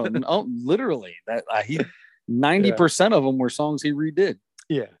 literally that 90% of them were songs he redid.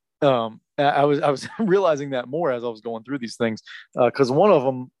 Yeah. I was realizing that more as I was going through these things, because one of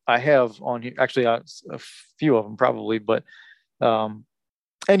them I have on here, actually a few of them probably, but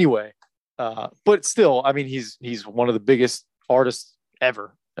anyway, but still, I mean, he's one of the biggest artists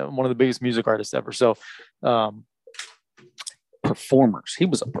ever, one of the biggest music artists ever. So, performers. He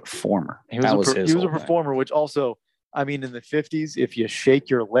was a performer. He was a performer, which also, I mean, in the 50s, if you shake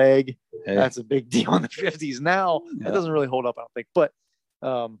your leg, that's a big deal in the 50s. Now, that doesn't really hold up, I don't think. But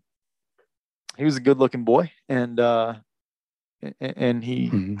he was a good-looking boy, and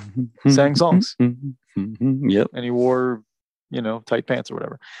he sang songs. Yep. And he wore, tight pants or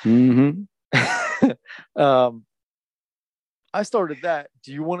whatever. I started that.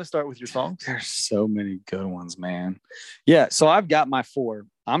 Do you want to start with your songs? There's so many good ones, man. Yeah, so I've got my 4.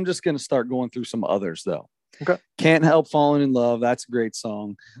 I'm just going to start going through some others, though. Okay. Can't Help Falling in Love. That's a great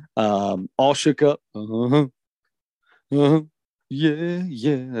song. All Shook Up. Yeah.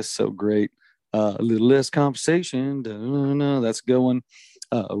 That's so great. A Little Less Conversation. That's a good one.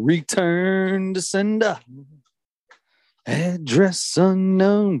 Return to Sender. Address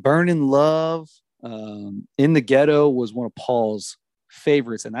Unknown. Burning Love. In the Ghetto was one of Paul's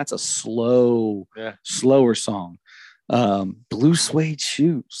favorites, and that's a slower song. Blue Suede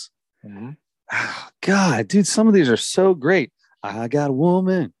Shoes. Oh, God, dude, some of these are so great. I got a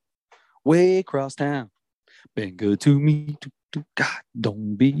woman way across town. Been good to me. God,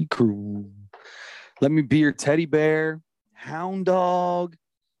 don't be cruel. Let Me Be Your Teddy Bear. Hound Dog.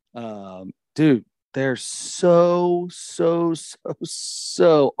 Dude, they're so.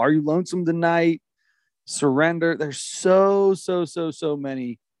 Are You Lonesome Tonight? Surrender. There's so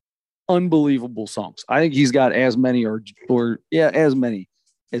many unbelievable songs. I think he's got as many as many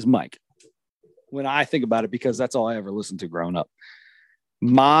as Mike when I think about it, because that's all I ever listened to growing up.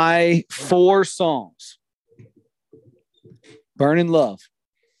 My 4 songs: Burning Love,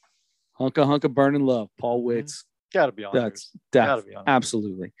 Hunka Hunka Burning Love, Paul Witt's Gotta be on. That's Gotta be on.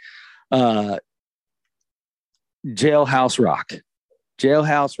 Absolutely. Jailhouse Rock.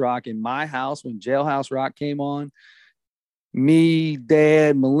 Jailhouse Rock in my house when Jailhouse Rock came on. Me,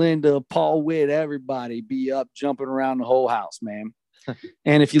 Dad, Melinda, Paul Witt, everybody be up jumping around the whole house, man.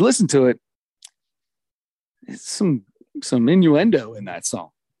 And if you listen to it, it's some innuendo in that song.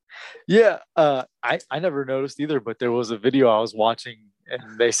 Yeah, I never noticed either, but there was a video I was watching,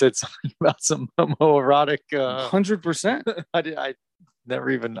 and they said something about some homoerotic. 100%. I never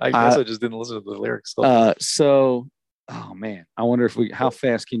even. I guess I just didn't listen to the lyrics. So, oh man, I wonder if how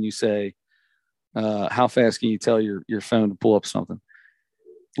fast can you say? How fast can you tell your phone to pull up something?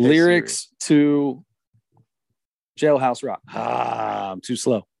 Hey, lyrics Siri. To Jailhouse Rock. I'm too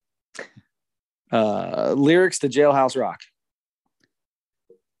slow. Lyrics to Jailhouse Rock.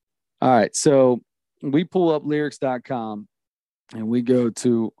 All right. So we pull up lyrics.com and we go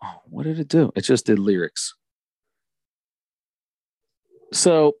to, what did it do? It just did lyrics.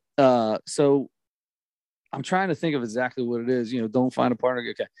 So I'm trying to think of exactly what it is. Don't find a partner.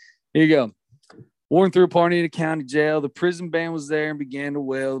 Okay. Here you go. Worn through a party in a county jail. The prison band was there and began to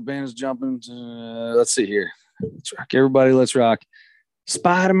wail. The band was jumping. Let's see here. Let's rock. Everybody, let's rock.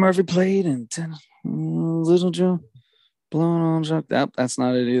 Spider Murphy played and Little Joe blowing on Chuck. That's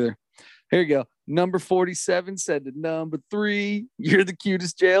not it either. Here you go. Number 47 said to number 3, you're the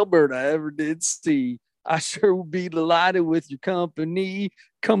cutest jailbird I ever did see. I sure would be delighted with your company.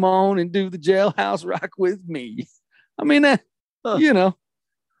 Come on and do the Jailhouse Rock with me. I mean, I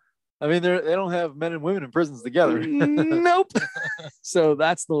mean, they don't have men and women in prisons together. Nope. So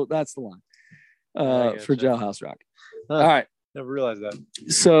that's the line for Jailhouse Rock. All right. Never realized that.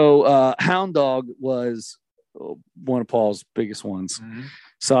 So Hound Dog was one of Paul's biggest ones. Mm-hmm.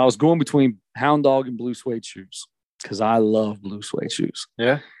 So I was going between Hound Dog and Blue Suede Shoes because I love Blue Suede Shoes.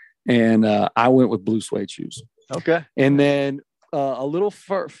 Yeah. And I went with Blue Suede Shoes. Okay. And then a little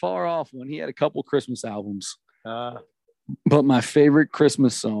far off when he had a couple Christmas albums. But my favorite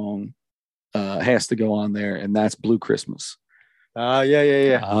Christmas song has to go on there, and that's Blue Christmas.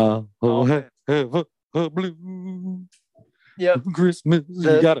 Yeah. Blue. Yeah, Christmas.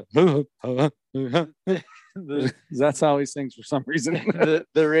 You gotta. That's how he sings for some reason.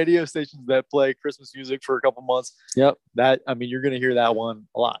 the radio stations that play Christmas music for a couple months. Yep. You're gonna hear that one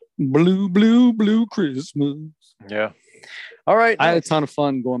a lot. Blue Christmas. Yeah. All right. I had a ton of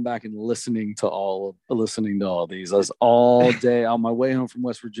fun going back and listening to all these. I was all day on my way home from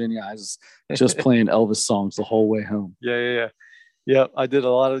West Virginia. I was just playing Elvis songs the whole way home. Yeah. I did a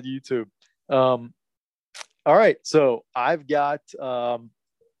lot of YouTube. All right. So I've got, I'm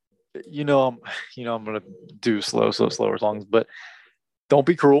going to do slower songs, but Don't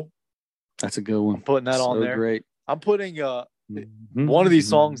Be Cruel. That's a good one. I'm putting that on there. Great. I'm putting, one of these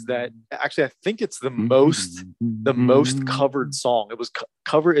songs that actually I think it's the most covered song. It was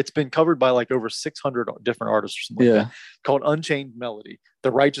covered. It's been covered by like over 600 different artists or something like that, called Unchained Melody.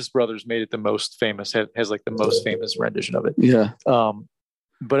 The Righteous Brothers made it the most famous, has like the most famous rendition of it. Yeah.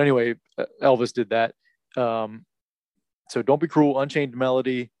 But anyway, Elvis did that. So Don't Be Cruel, Unchained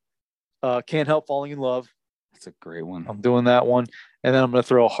Melody, Can't Help Falling in Love. That's a great one. I'm doing that one. And then I'm going to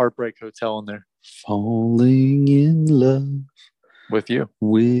throw a Heartbreak Hotel in there. Falling in love with you.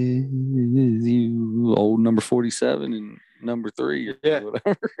 Old number 47 and number 3 or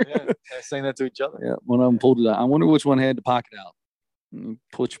whatever. Yeah, saying that to each other. Yeah, one of them pulled it out. I wonder which one had the pocket out. You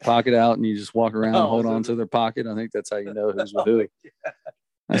put your pocket out and you just walk around and hold on to their pocket. I think that's how you know who's with who. Yeah.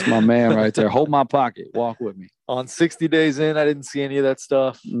 That's my man right there. Hold my pocket. Walk with me. On 60 Days In, I didn't see any of that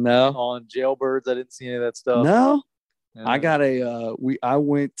stuff. No. On Jailbirds, I didn't see any of that stuff. No. Yeah. I got I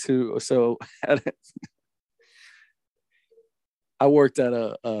went to, I worked at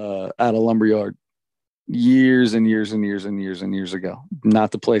a lumberyard years and years ago.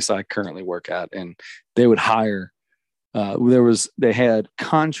 Not the place I currently work at. And they would hire, they had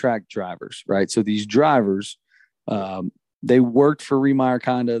contract drivers, right? So these drivers, they worked for Remeyer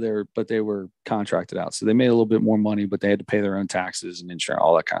kinda but they were contracted out. So they made a little bit more money, but they had to pay their own taxes and insurance,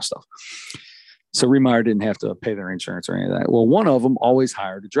 all that kind of stuff. So Remeyer didn't have to pay their insurance or any of that. Well, one of them always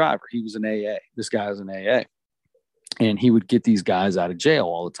hired a driver. He was an AA. This guy was an AA. And he would get these guys out of jail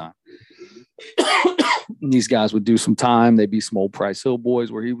all the time. These guys would do some time. They'd be some old Price Hill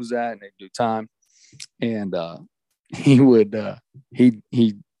boys where he was at, and they'd do time. And he would he'd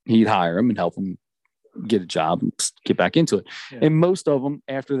hire them and help them get a job and get back into it. Yeah. And most of them,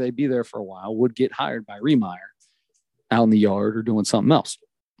 after they'd be there for a while, would get hired by Remeyer out in the yard or doing something else.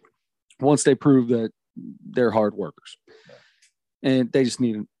 Once they prove that they're hard workers, and they just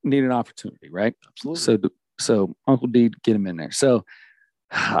need an opportunity, right? Absolutely. So Uncle D, get him in there. So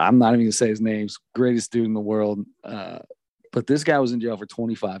I'm not even gonna say his name. Greatest dude in the world. But this guy was in jail for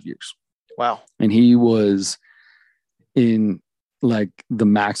 25 years. Wow. And he was in like the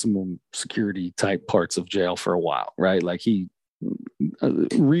maximum security type parts of jail for a while, right? Like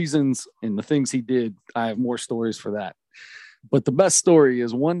reasons and the things he did, I have more stories for that. But the best story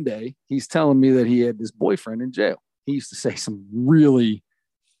is one day he's telling me that he had this boyfriend in jail. He used to say some really,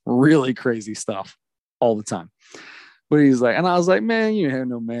 really crazy stuff all the time. But he's like, and I was like, man, you have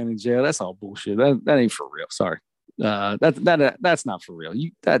no man in jail. That's all bullshit. That ain't for real. Sorry. That's not for real.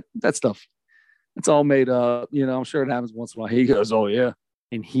 That stuff, it's all made up. You know, I'm sure it happens once in a while. He goes, oh yeah.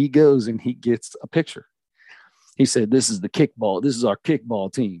 And he goes and he gets a picture. He said, this is the kickball. This is our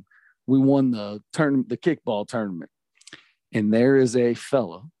kickball team. We won the kickball tournament. And there is a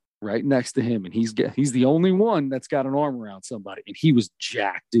fella right next to him. And he's the only one that's got an arm around somebody. And he was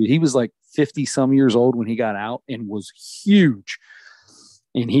jacked, dude. He was like 50 some years old when he got out and was huge.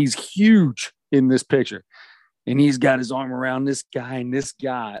 And he's huge in this picture. And he's got his arm around this guy. And this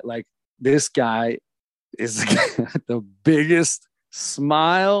guy is the biggest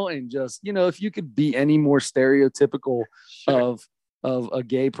smile. And just, you know, if you could be any more stereotypical of a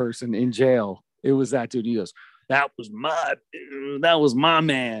gay person in jail, it was that dude. He goes, that was my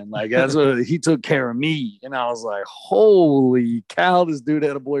man. Like, that's what he took care of me. And I was like, holy cow, this dude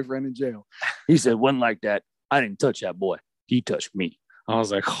had a boyfriend in jail. He said, wasn't like that. I didn't touch that boy. He touched me. I was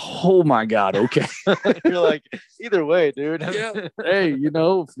like, oh my God. Okay. You're like, either way, dude. Yeah. Hey, you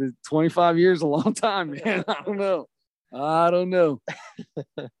know, 25 years, a long time, man. I don't know.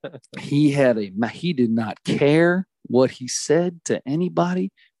 He did not care what he said to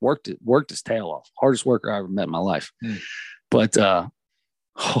anybody. Worked his tail off. Hardest worker I ever met in my life. But oh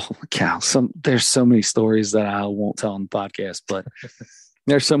my cow, there's so many stories that I won't tell on the podcast, but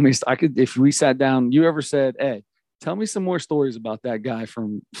there's so many. If we sat down, you ever said, hey, tell me some more stories about that guy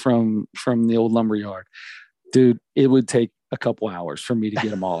from the old lumberyard, dude, it would take a couple hours for me to get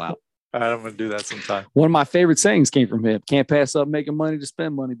them all out. All right, I'm going to do that sometime. One of my favorite sayings came from him. Can't pass up making money to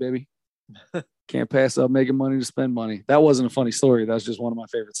spend money, baby. Can't pass up making money to spend money. That wasn't a funny story. That was just one of my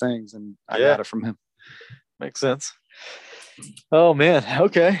favorite sayings, and I got it from him. Makes sense. Oh, man.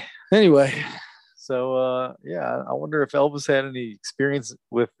 Okay. Anyway. So, I wonder if Elvis had any experience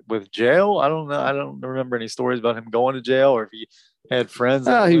with jail. I don't know. I don't remember any stories about him going to jail or if he had friends.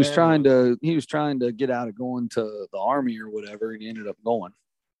 He was trying to get out of going to the army or whatever, and he ended up going.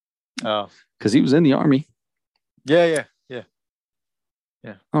 Oh, because he was in the army. Yeah.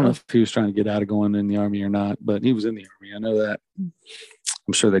 I don't know if he was trying to get out of going in the army or not, but he was in the army. I know that.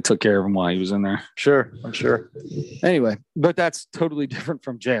 I'm sure they took care of him while he was in there. Sure, I'm sure. Anyway, but that's totally different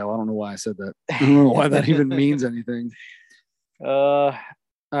from jail. I don't know why I said that. I don't know why that even means anything. All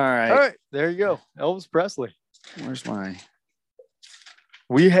right. There you go. Elvis Presley. Where's my...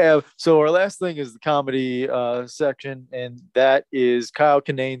 So our last thing is the comedy section, and that is Kyle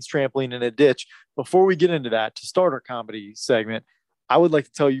Kinane's Trampoline in a Ditch. Before we get into that, to start our comedy segment, I would like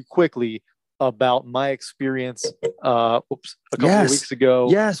to tell you quickly about my experience a couple of weeks ago.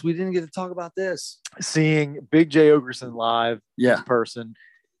 Yes, we didn't get to talk about this. Seeing Big J. Ogerson live in person.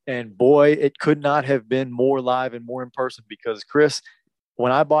 And boy, it could not have been more live and more in person because, Chris,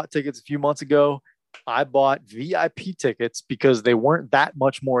 when I bought tickets a few months ago, I bought VIP tickets because they weren't that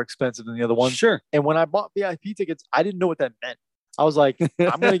much more expensive than the other ones. Sure. And when I bought VIP tickets, I didn't know what that meant. I was like,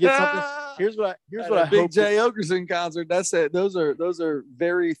 I'm going to get something. Here's what I Big J. Ogerson concert. That's it. Those are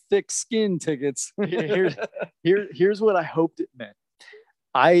very thick skin tickets. Here's what I hoped it meant.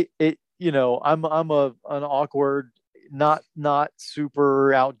 I'm an awkward, not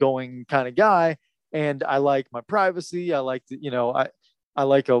super outgoing kind of guy, and I like my privacy. I like to, I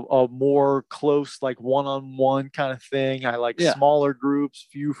like a more close, like one-on-one kind of thing. I like smaller groups,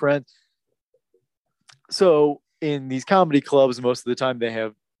 few friends. So in these comedy clubs, most of the time they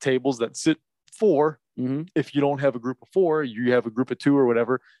have tables that sit four. Mm-hmm. If you don't have a group of four, you have a group of two or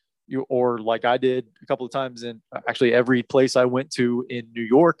whatever. Or like I did a couple of times in actually every place I went to in New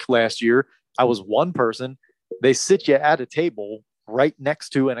York last year, I was one person. They sit you at a table right next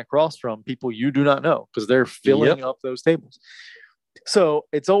to and across from people you do not know because they're filling up those tables. So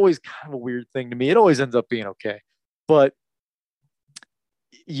it's always kind of a weird thing to me. It always ends up being okay, but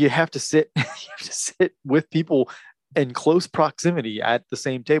you have to sit with people in close proximity at the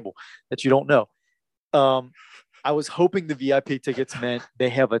same table that you don't know. I was hoping the VIP tickets meant they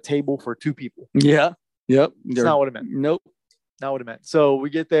have a table for two people. Yeah. Yep. That's not what it meant. Nope. Not what it meant. So we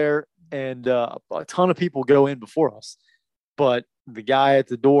get there and a ton of people go in before us, but the guy at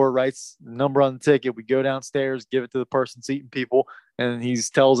the door writes the number on the ticket. We go downstairs, give it to the person seating people, and he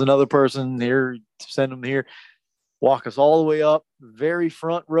tells another person here, send them here. walk us all the way up, very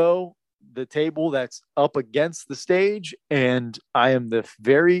front row, the table that's up against the stage, and I am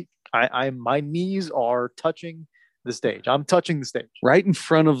my knees are touching the stage. I'm touching the stage right in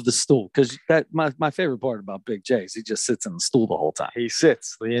front of the stool, because that my favorite part about Big J is he just sits in the stool the whole time. He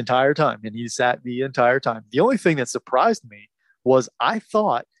sits the entire time, and he sat the entire time. The only thing that surprised me was I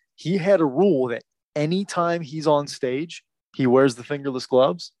thought he had a rule that anytime he's on stage, he wears the fingerless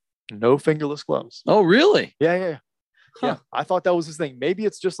gloves. No fingerless gloves. Oh, really? Yeah. Huh. Yeah, I thought that was his thing. Maybe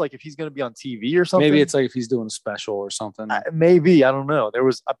it's just like if he's going to be on TV or something. Maybe it's like if he's doing a special or something. Maybe, I don't know.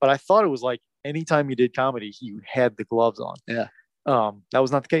 But I thought it was like anytime he did comedy, he had the gloves on. Yeah. That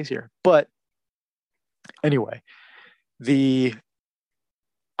was not the case here. But anyway,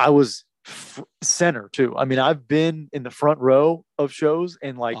 I was center too. I mean, I've been in the front row of shows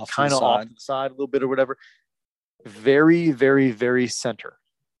and like kind of off to the side a little bit or whatever. Very, very, very center.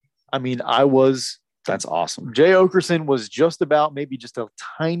 I mean, that's awesome. Jay Oakerson was just about maybe just a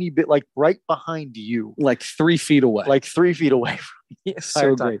tiny bit like right behind you. Like 3 feet away. Like 3 feet away from me.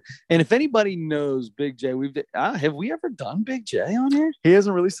 So great. And if anybody knows Big J, have we ever done Big J on here? He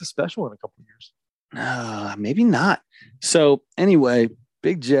hasn't released a special in a couple of years. Maybe not. So anyway,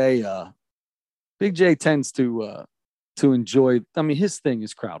 Big J tends to enjoy, I mean, his thing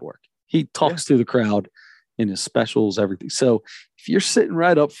is crowd work. He talks to the crowd in his specials, everything. So if you're sitting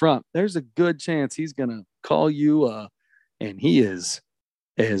right up front, there's a good chance he's going to call you. And he is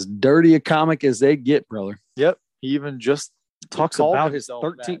as dirty a comic as they get, brother. Yep. He even just talks about his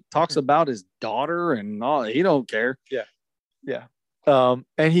 13, talks about his daughter and all. He don't care. Yeah. And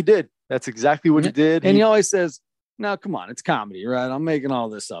he did. That's exactly what he did. And he always says, no, come on. It's comedy, right? I'm making all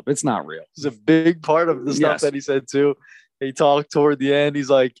this up. It's not real. It's a big part of the stuff that he said too. He talked toward the end. He's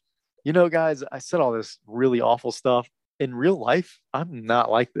like, you know, guys, I said all this really awful stuff. In real life, I'm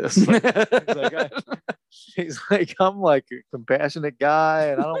not like this. He's like, I'm like a compassionate guy,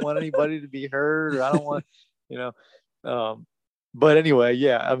 and I don't want anybody to be hurt, or I don't want, But anyway,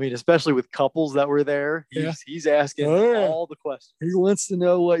 yeah, I mean, especially with couples that were there, he's asking all the questions. He wants to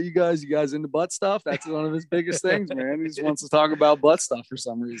know what you guys into butt stuff. That's one of his biggest things, man. He just wants to talk about butt stuff for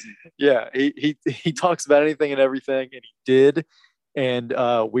some reason. Yeah, he talks about anything and everything, and he did. And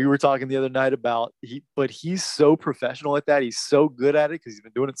we were talking the other night about but he's so professional at that. He's so good at it because he's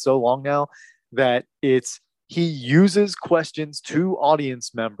been doing it so long now that he uses questions to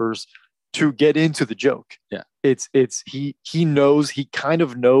audience members to get into the joke. Yeah. He kind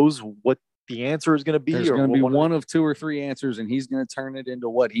of knows what the answer is going to be. There's going to be one of 2 or 3 answers, and he's going to turn it into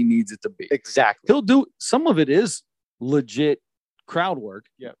what he needs it to be. Exactly. He'll do some of it is legit crowd work.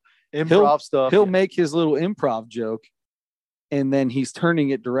 Yeah. Improv stuff. He'll make his little improv joke, and then he's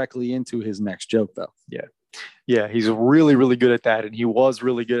turning it directly into his next joke, though. Yeah. Yeah. He's really, really good at that. And he was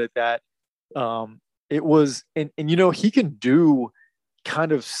really good at that. It was, and he can do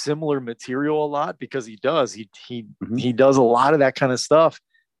kind of similar material a lot because he does. He does a lot of that kind of stuff.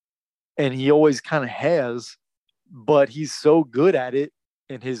 And he always kind of has, but he's so good at it,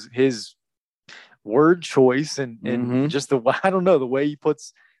 and his word choice and just the way he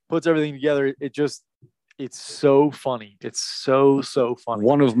puts everything together. It's so funny. It's so funny.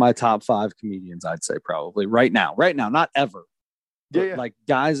 One of my top 5 comedians, I'd say, probably right now, not ever. Yeah. Like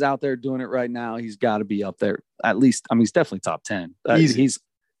guys out there doing it right now, he's got to be up there. At least, I mean, he's definitely top 10.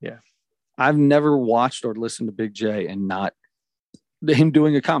 I've never watched or listened to Big J and not him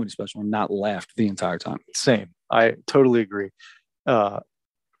doing a comedy special and not laughed the entire time. Same. I totally agree. So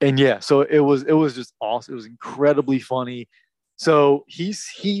it was just awesome. It was incredibly funny. So he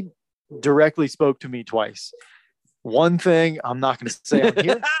directly spoke to me twice. One thing I'm not going to say on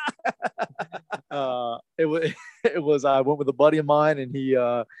here. It was I went with a buddy of mine, and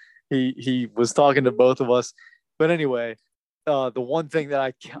he was talking to both of us. But anyway, the one thing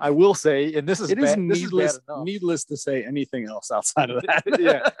that I will say, and this is needless to say anything else outside of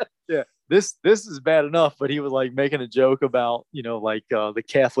that. yeah. This is bad enough, but he was like making a joke about the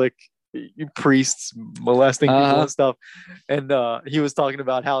Catholic priests molesting people and stuff, and he was talking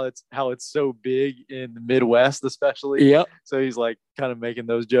about how it's so big in the Midwest, especially. Yep. So he's like kind of making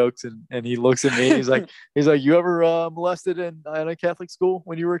those jokes, and he looks at me. And he's like, you ever molested in a Catholic school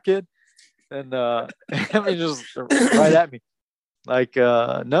when you were a kid? And I mean, just right at me, like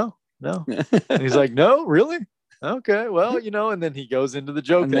no. And he's like, no, really? Okay, well, and then he goes into the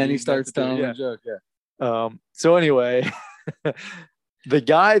joke, and then he starts telling the joke. Yeah. So anyway, the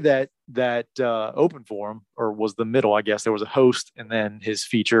guy that opened for him, or was the middle, I guess, there was a host and then his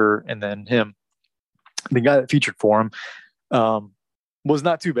feature and then him. The guy that featured for him was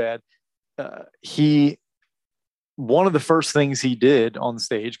not too bad. One of the first things he did on the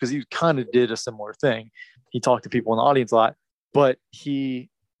stage, because he kind of did a similar thing, he talked to people in the audience a lot, but he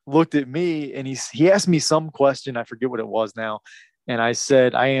looked at me and he asked me some question. I forget what it was now. And I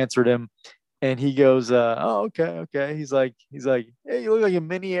answered him, and he goes, oh, okay. He's like, hey, you look like a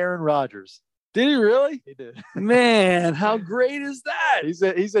mini Aaron Rodgers. Did he really? He did. Man, how great is that? He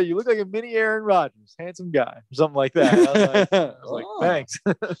said, you look like a mini Aaron Rodgers, handsome guy, or something like that. I was like, thanks.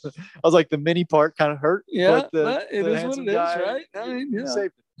 I was like, the mini part kind of hurt. Yeah, but it is what it is, right? I mean,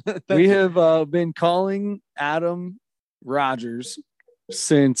 saved it. We have been calling Adam Rodgers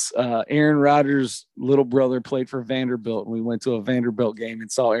since Aaron Rodgers' little brother played for Vanderbilt. And we went to a Vanderbilt game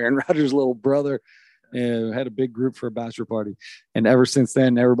and saw Aaron Rodgers' little brother. Had a big group for a bachelor party, and ever since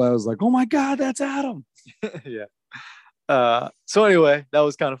then, everybody was like, "Oh my God, that's Adam!" Yeah. So anyway, that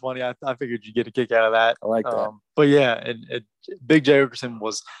was kind of funny. I figured you'd get a kick out of that. I like that. But yeah, and Big Jay Oakerson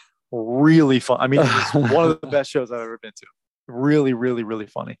was really fun. I mean, it was one of the best shows I've ever been to. Really, really, really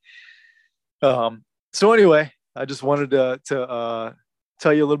funny. So anyway, I just wanted to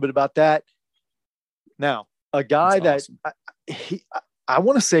tell you a little bit about that. Now, a guy that's that awesome. I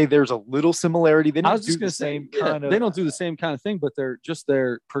want to say there's a little similarity. They don't do the same kind of. They don't do the same kind of thing, but they're just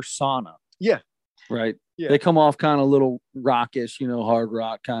their persona. Yeah. Right. Yeah. They come off kind of little rockish, hard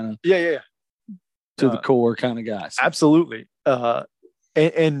rock kind of. Yeah. To the core kind of guys. Absolutely.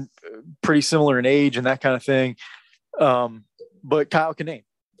 And pretty similar in age and that kind of thing. But Kyle Kinane.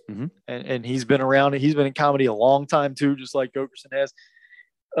 Mm-hmm. And he's been around. He's been in comedy a long time too, just like Oakerson has.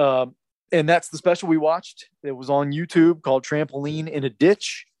 And that's the special we watched. It was on YouTube called Trampoline in a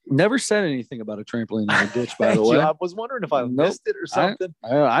Ditch. Never said anything about a trampoline in a ditch, by the way. I was wondering if I missed it or something.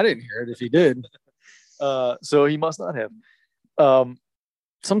 I didn't hear it if he did. So he must not have.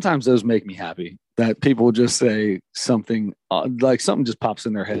 Sometimes those make me happy that people just say something like something just pops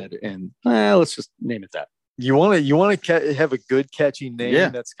in their head and let's just name it that. You want to have a good catchy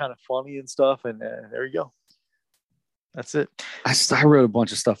name that's kind of funny and stuff. And there you go. That's it. I wrote a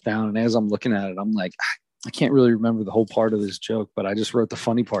bunch of stuff down, and as I'm looking at it, I'm like, I can't really remember the whole part of this joke, but I just wrote the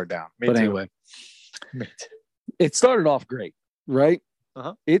funny part down. Anyway, it started off great, right?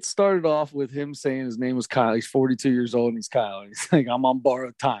 Uh-huh. It started off with him saying his name was Kyle. He's 42 years old, and he's Kyle. He's like, I'm on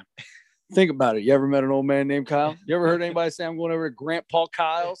borrowed time. Think about it. You ever met an old man named Kyle? You ever heard anybody say I'm going over to Grandpa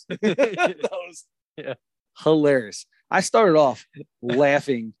Kyle's? That was hilarious. I started off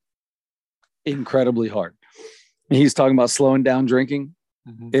laughing incredibly hard. He's talking about slowing down drinking.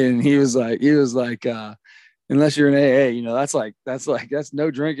 Mm-hmm. And he was like, unless you're in AA, that's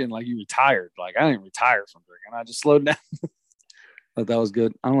no drinking. Like you retired. Like I didn't retire from drinking. I just slowed down. But that was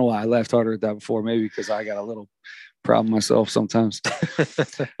good. I don't know why I laughed harder at that before. Maybe because I got a little problem myself sometimes.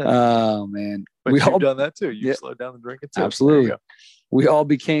 Oh man. But you've done that too. You slowed down the drinking too. Absolutely. We all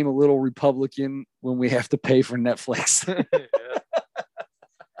became a little Republican when we have to pay for Netflix.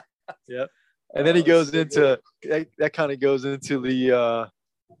 Yep. And then he goes into that kind of goes into the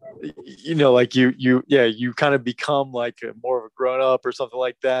like you kind of become like more of a grown up or something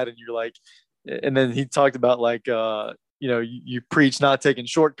like that, and you're like, and then he talked about like you preach not taking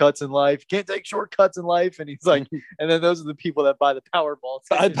shortcuts in life. You can't take shortcuts in life, and he's like, and then those are the people that buy the Powerball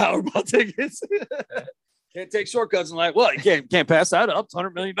tickets. Powerball tickets. Can't take shortcuts in life. Well, you can't pass that up. It's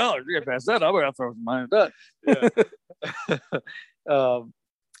 $100 million. You can't pass that up. I'm gonna throw some money at that.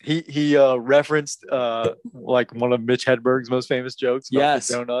 He referenced like one of Mitch Hedberg's most famous jokes about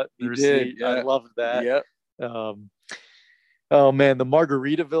the donut. He did. Yeah. I loved that. Yep. Oh man, the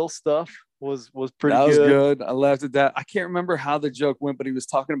Margaritaville stuff was pretty good. That was good. I laughed at that. I can't remember how the joke went, but he was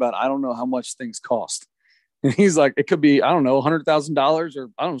talking about I don't know how much things cost. And he's like, it could be, I don't know, $100,000 or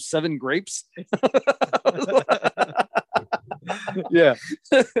I don't know, 7 grapes. Yeah,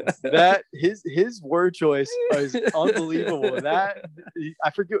 that his word choice is unbelievable. That I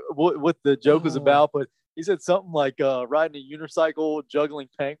forget what the joke was about, but he said something like riding a unicycle, juggling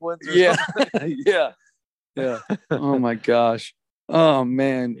penguins. Or something. Yeah. Oh my gosh. Oh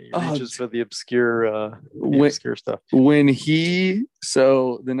man. He reaches for the obscure stuff.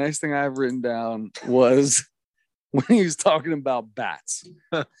 So the next thing I've written down was when he was talking about bats.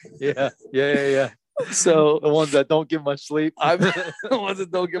 Yeah. So the ones that don't get much sleep. The ones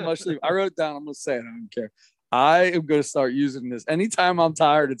that don't get much sleep. I wrote it down. I'm gonna say it. I don't care. I am gonna start using this anytime I'm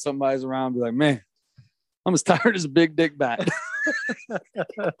tired and somebody's around. Be like, man, I'm as tired as a big dick bat.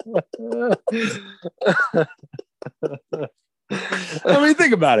 I mean,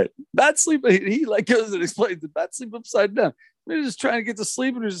 think about it. Bat sleep. He like goes and explains the bat sleep upside down. They're just trying to get to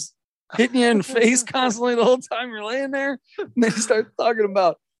sleep and they're just hitting you in the face constantly the whole time you're laying there. And they start talking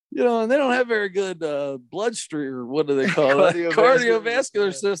about, and they don't have very good bloodstream, or what do they call it?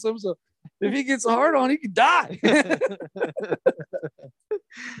 Cardiovascular system. So if he gets a hard on, he could die.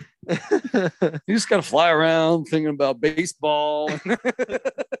 You just got to fly around thinking about baseball.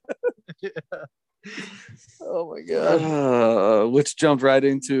 Yeah. Oh my god! Which jumped right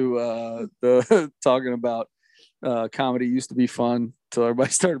into the talking about comedy used to be fun until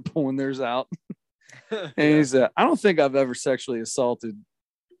everybody started pulling theirs out. And he said, "I don't think I've ever sexually assaulted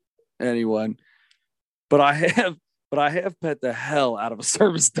anyone, but I have pet the hell out of a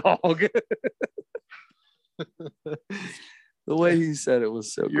service dog." The way he said it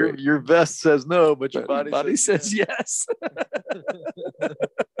was so great. Your vest says no, but your body says yes.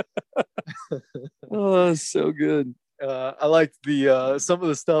 Oh, that's so good. I liked the some of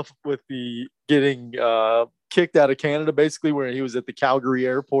the stuff with the getting kicked out of Canada, basically, where he was at the Calgary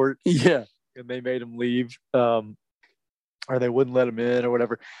airport. Yeah, and they made him leave, or they wouldn't let him in, or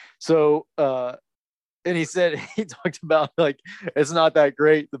whatever. So, and he said he talked about like it's not that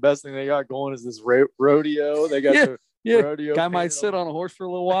great. The best thing they got going is this rodeo. They got the rodeo. Guy might sit on a horse for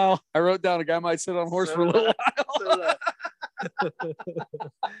a little while. I wrote down a guy might sit on a horse for a little while.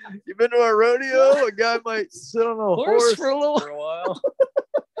 You've been to a rodeo? A guy might sit on a horse for a while.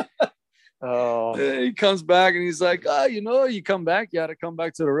 Oh, he comes back and he's like, you come back, you got to come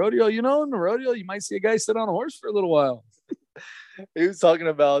back to the rodeo. In the rodeo, you might see a guy sit on a horse for a little while. He was talking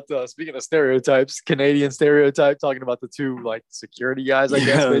about speaking of stereotypes, Canadian stereotype, talking about the two like security guys, I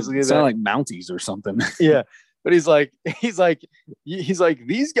guess, basically. Sound like Mounties or something. Yeah. But he's like, these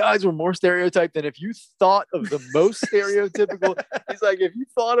guys were more stereotyped than if you thought of the most stereotypical. He's like, if you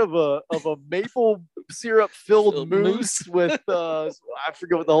thought of a maple syrup filled moose with I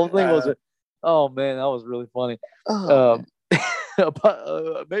forget what the whole thing was. Oh man, that was really funny.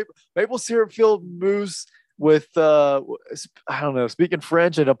 Maple syrup filled moose with I don't know, speaking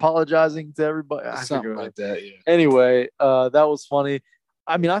French and apologizing to everybody. Something like that. Yeah. Anyway, that was funny.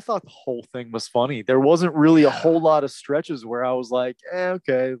 I mean, I thought the whole thing was funny. There wasn't really a whole lot of stretches where I was like,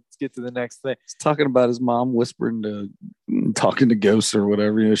 okay, let's get to the next thing. He's talking about his mom talking to ghosts or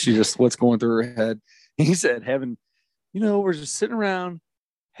whatever. She just, what's going through her head. He said, we're just sitting around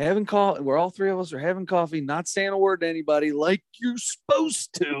having coffee. We're all three of us are having coffee, not saying a word to anybody like you're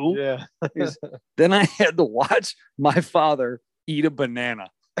supposed to. Yeah. Then I had to watch my father eat a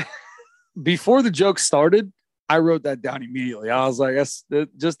banana. Before the joke started, I wrote that down immediately. I was like, that's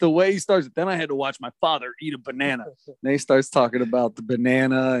just the way he starts it. Then I had to watch my father eat a banana. Then he starts talking about the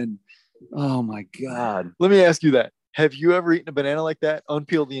banana and oh my God. Let me ask you that. Have you ever eaten a banana like that?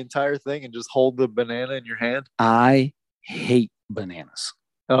 Unpeel the entire thing and just hold the banana in your hand? I hate bananas.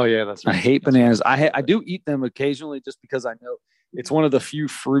 Oh yeah, that's right. I hate bananas. I do eat them occasionally just because I know it's one of the few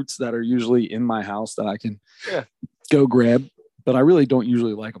fruits that are usually in my house that I can go grab, but I really don't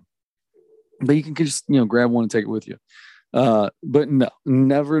usually like them. But you can just, grab one and take it with you. But no,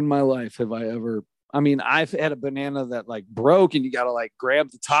 never in my life have I ever. I mean, I've had a banana that like broke and you got to like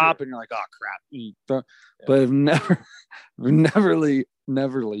grab the top and you're like, oh crap. But I've never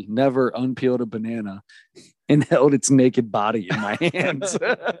unpeeled a banana and held its naked body in my hands.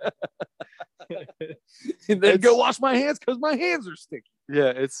 And then go wash my hands because my hands are sticky. Yeah,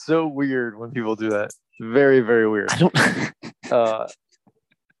 it's so weird when people do that. Very, very weird. I don't.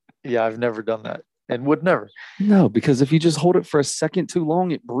 Yeah, I've never done that and would never. No, because if you just hold it for a second too long,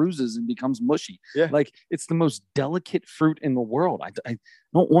 it bruises and becomes mushy. Yeah. Like it's the most delicate fruit in the world. I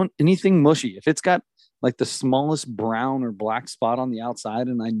don't want anything mushy. If it's got like the smallest brown or black spot on the outside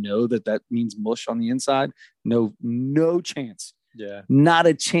and I know that means mush on the inside, no chance. Yeah. Not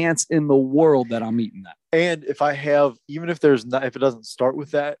a chance in the world that I'm eating that. And if I have, even if there's not, if it doesn't start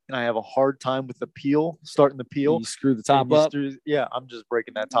with that and I have a hard time with the peel, starting the peel, you screw the top up. I'm just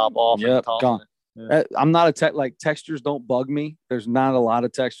breaking that top off. Yep, gone. Yeah. I'm not like textures don't bug me. There's not a lot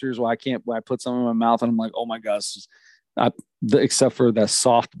of textures where I put some in my mouth and I'm like, oh my gosh, except for that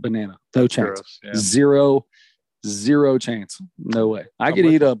soft banana. No chance. Gross, yeah. Zero chance. No way. I could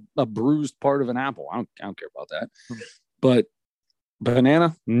eat a bruised part of an apple. I don't care about that. But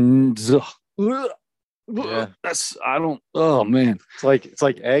banana, yeah, oh man, it's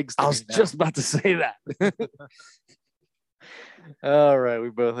like eggs. I was just about to say that. All right, we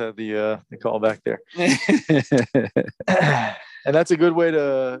both had the call back there. And that's a good way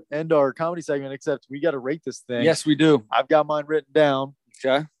to end our comedy segment, except we got to rate this thing. Yes, we do. I've got mine written down.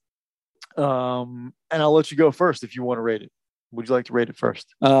 Okay. And I'll let you go first if you want to rate it. Would you like to rate it first?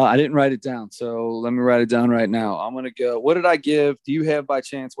 I didn't write it down, so let me write it down right now. I'm going to go. What did I give? Do you have by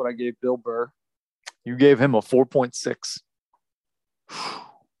chance what I gave Bill Burr? You gave him a 4.6.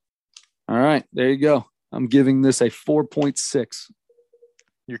 All right, there you go. I'm giving this a 4.6.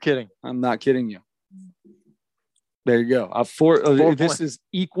 You're kidding. I'm not kidding you. There you go. This is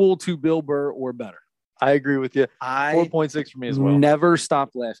equal to Bill Burr or better. I agree with you. 4.6 for me as well. Never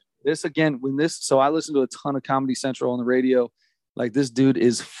stopped laughing. So I listen to a ton of Comedy Central on the radio. Like, this dude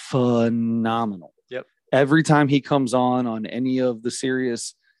is phenomenal. Yep. Every time he comes on any of the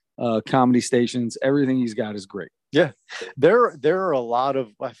serious comedy stations, everything he's got is great. Yeah. There are a lot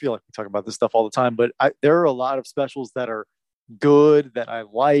of, I feel like we talk about this stuff all the time, but there are a lot of specials that are good that I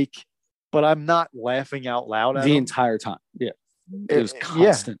like, but I'm not laughing out loud at the them. entire time. Yeah. It was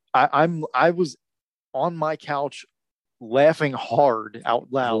constant. Yeah. I was on my couch laughing hard out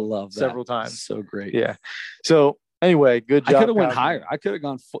loud several times. So great. Yeah. So anyway, good job. I could have went higher. I could have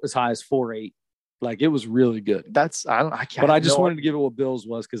gone as high as 4.8. Like, it was really good. I can't. But I just wanted to give it what Bill's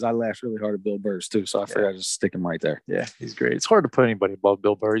was, because I laughed really hard at Bill Burr's too. So I figured I'd just stick him right there. Yeah, he's great. It's hard to put anybody above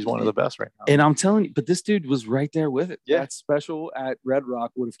Bill Burr. He's one of the best right now. And I'm telling you, but this dude was right there with it. Yeah. That special at Red Rock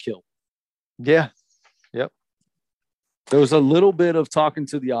would have killed. Yeah. Yep. There was a little bit of talking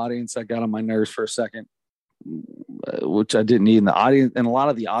to the audience that got on my nerves for a second, which I didn't need in the audience, and a lot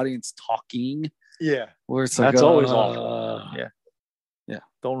of the audience talking. Yeah. Where it's like, that's always awful. Yeah.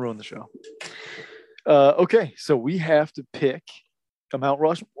 Don't ruin the show. Okay, so we have to pick a Mount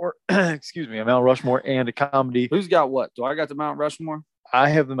Rushmore. Excuse me, a Mount Rushmore and a comedy. Who's got what? Do I got the Mount Rushmore? I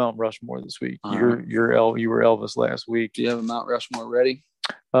have the Mount Rushmore this week. You were Elvis last week. Do you have a Mount Rushmore ready?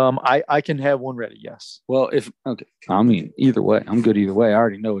 I can have one ready. Yes. Well, I mean, either way, I'm good either way. I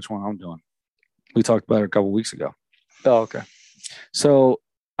already know which one I'm doing. We talked about it a couple weeks ago. Oh, okay. So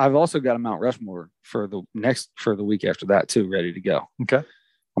I've also got a Mount Rushmore for the week after that too, ready to go. Okay.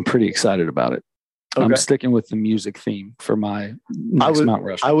 I'm pretty excited about it. Okay. I'm sticking with the music theme for my next Mount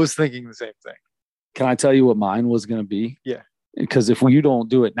Rushmore. I was thinking the same thing. Can I tell you what mine was going to be? Yeah. Because if you don't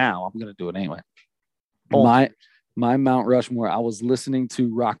do it now, I'm going to do it anyway. My Mount Rushmore, I was listening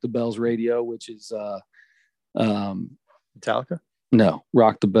to Rock the Bells Radio, which is Metallica? No,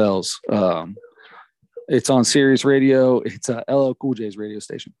 Rock the Bells. It's on Sirius Radio. It's LL Cool J's radio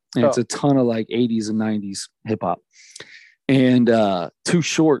station. And it's a ton of like 80s and 90s hip hop. And Too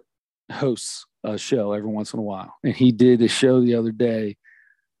Short hosts a show every once in a while. And he did a show the other day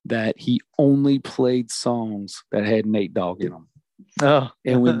that he only played songs that had Nate Dogg in them. Oh.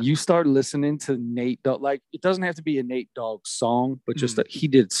 And when you start listening to Nate Dogg, like, it doesn't have to be a Nate Dogg song, but just that he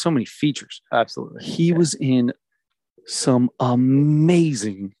did so many features. Absolutely. He was in some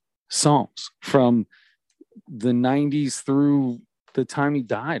amazing songs from the 90s through the time he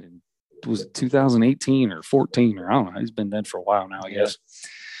died. And it was 2018 or 14, or I don't know. He's been dead for a while now, I guess.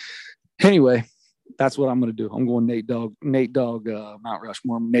 Anyway, that's what I'm going to do. I'm going Nate Dogg, Mount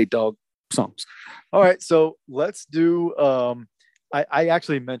Rushmore, Nate Dogg songs. All right. So let's do, I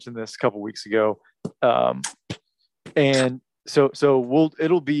actually mentioned this a couple weeks ago. And so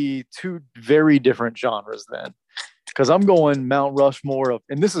it'll be two very different genres then, because I'm going Mount Rushmore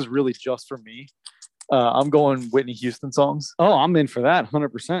and this is really just for me. I'm going Whitney Houston songs. Oh, I'm in for that.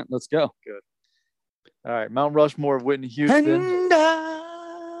 100%. Let's go. Good. All right. Mount Rushmore of Whitney Houston. Oh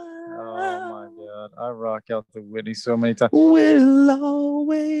my God. I rock out the Whitney so many times. We'll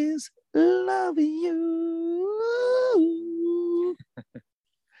always love you.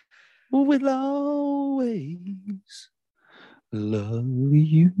 We'll always love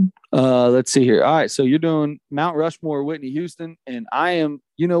you. Let's see here. All right. So you're doing Mount Rushmore, Whitney Houston. And I am,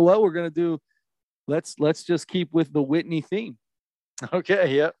 you know what we're going to do? Let's just keep with the Whitney theme.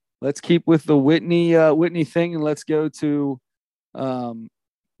 Okay. Yep. Let's keep with the Whitney thing, and let's go to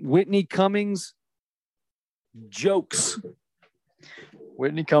Whitney Cummings jokes.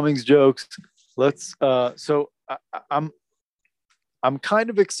 Whitney Cummings jokes. Let's. So I'm kind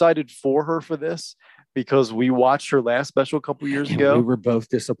of excited for her for this because we watched her last special a couple years ago. We were both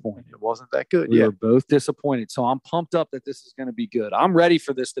disappointed. It wasn't that good. We were both disappointed. So I'm pumped up that this is going to be good. I'm ready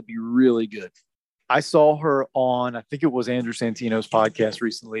for this to be really good. I saw her on, I think it was Andrew Santino's podcast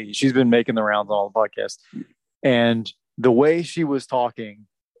recently. She's been making the rounds on all the podcasts. And the way she was talking,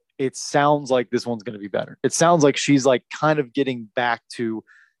 it sounds like this one's going to be better. It sounds like she's like kind of getting back to,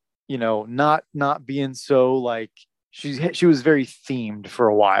 not being so like, she was very themed for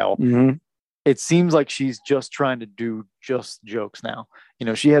a while. Mm-hmm. It seems like she's just trying to do just jokes now.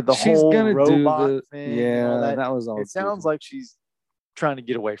 She had the whole robot thing. Yeah, that was all. It sounds like she's trying to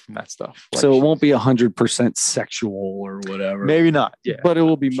get away from that stuff. Like, so it won't be 100% sexual or whatever. Maybe not. Yeah. But it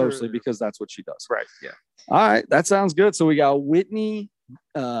will be mostly because that's what she does. Right. Yeah. All right. That sounds good. So we got Whitney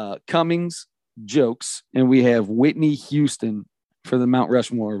Cummings jokes, and we have Whitney Houston for the Mount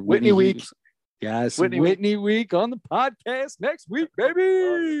Rushmore. Whitney Week. Houston. Yes. Whitney Week on the podcast next week,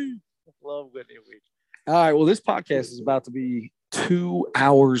 baby. Love Whitney Week. All right. Well, this podcast is about to be 2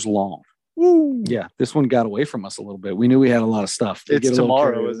 hours long. Woo. Yeah, this one got away from us a little bit. We knew we had a lot of stuff. It's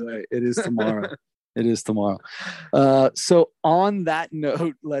tomorrow, isn't it? It is tomorrow. It is tomorrow. So on that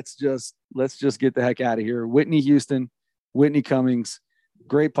note, let's just get the heck out of here. Whitney Houston, Whitney Cummings,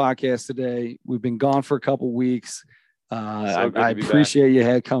 great podcast today. We've been gone for a couple weeks. I appreciate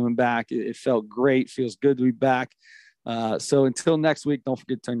you coming back. It felt great. Feels good to be back. So until next week, don't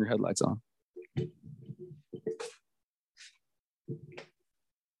forget to turn your headlights on.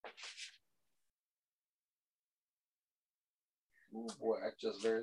 Oh boy, I just very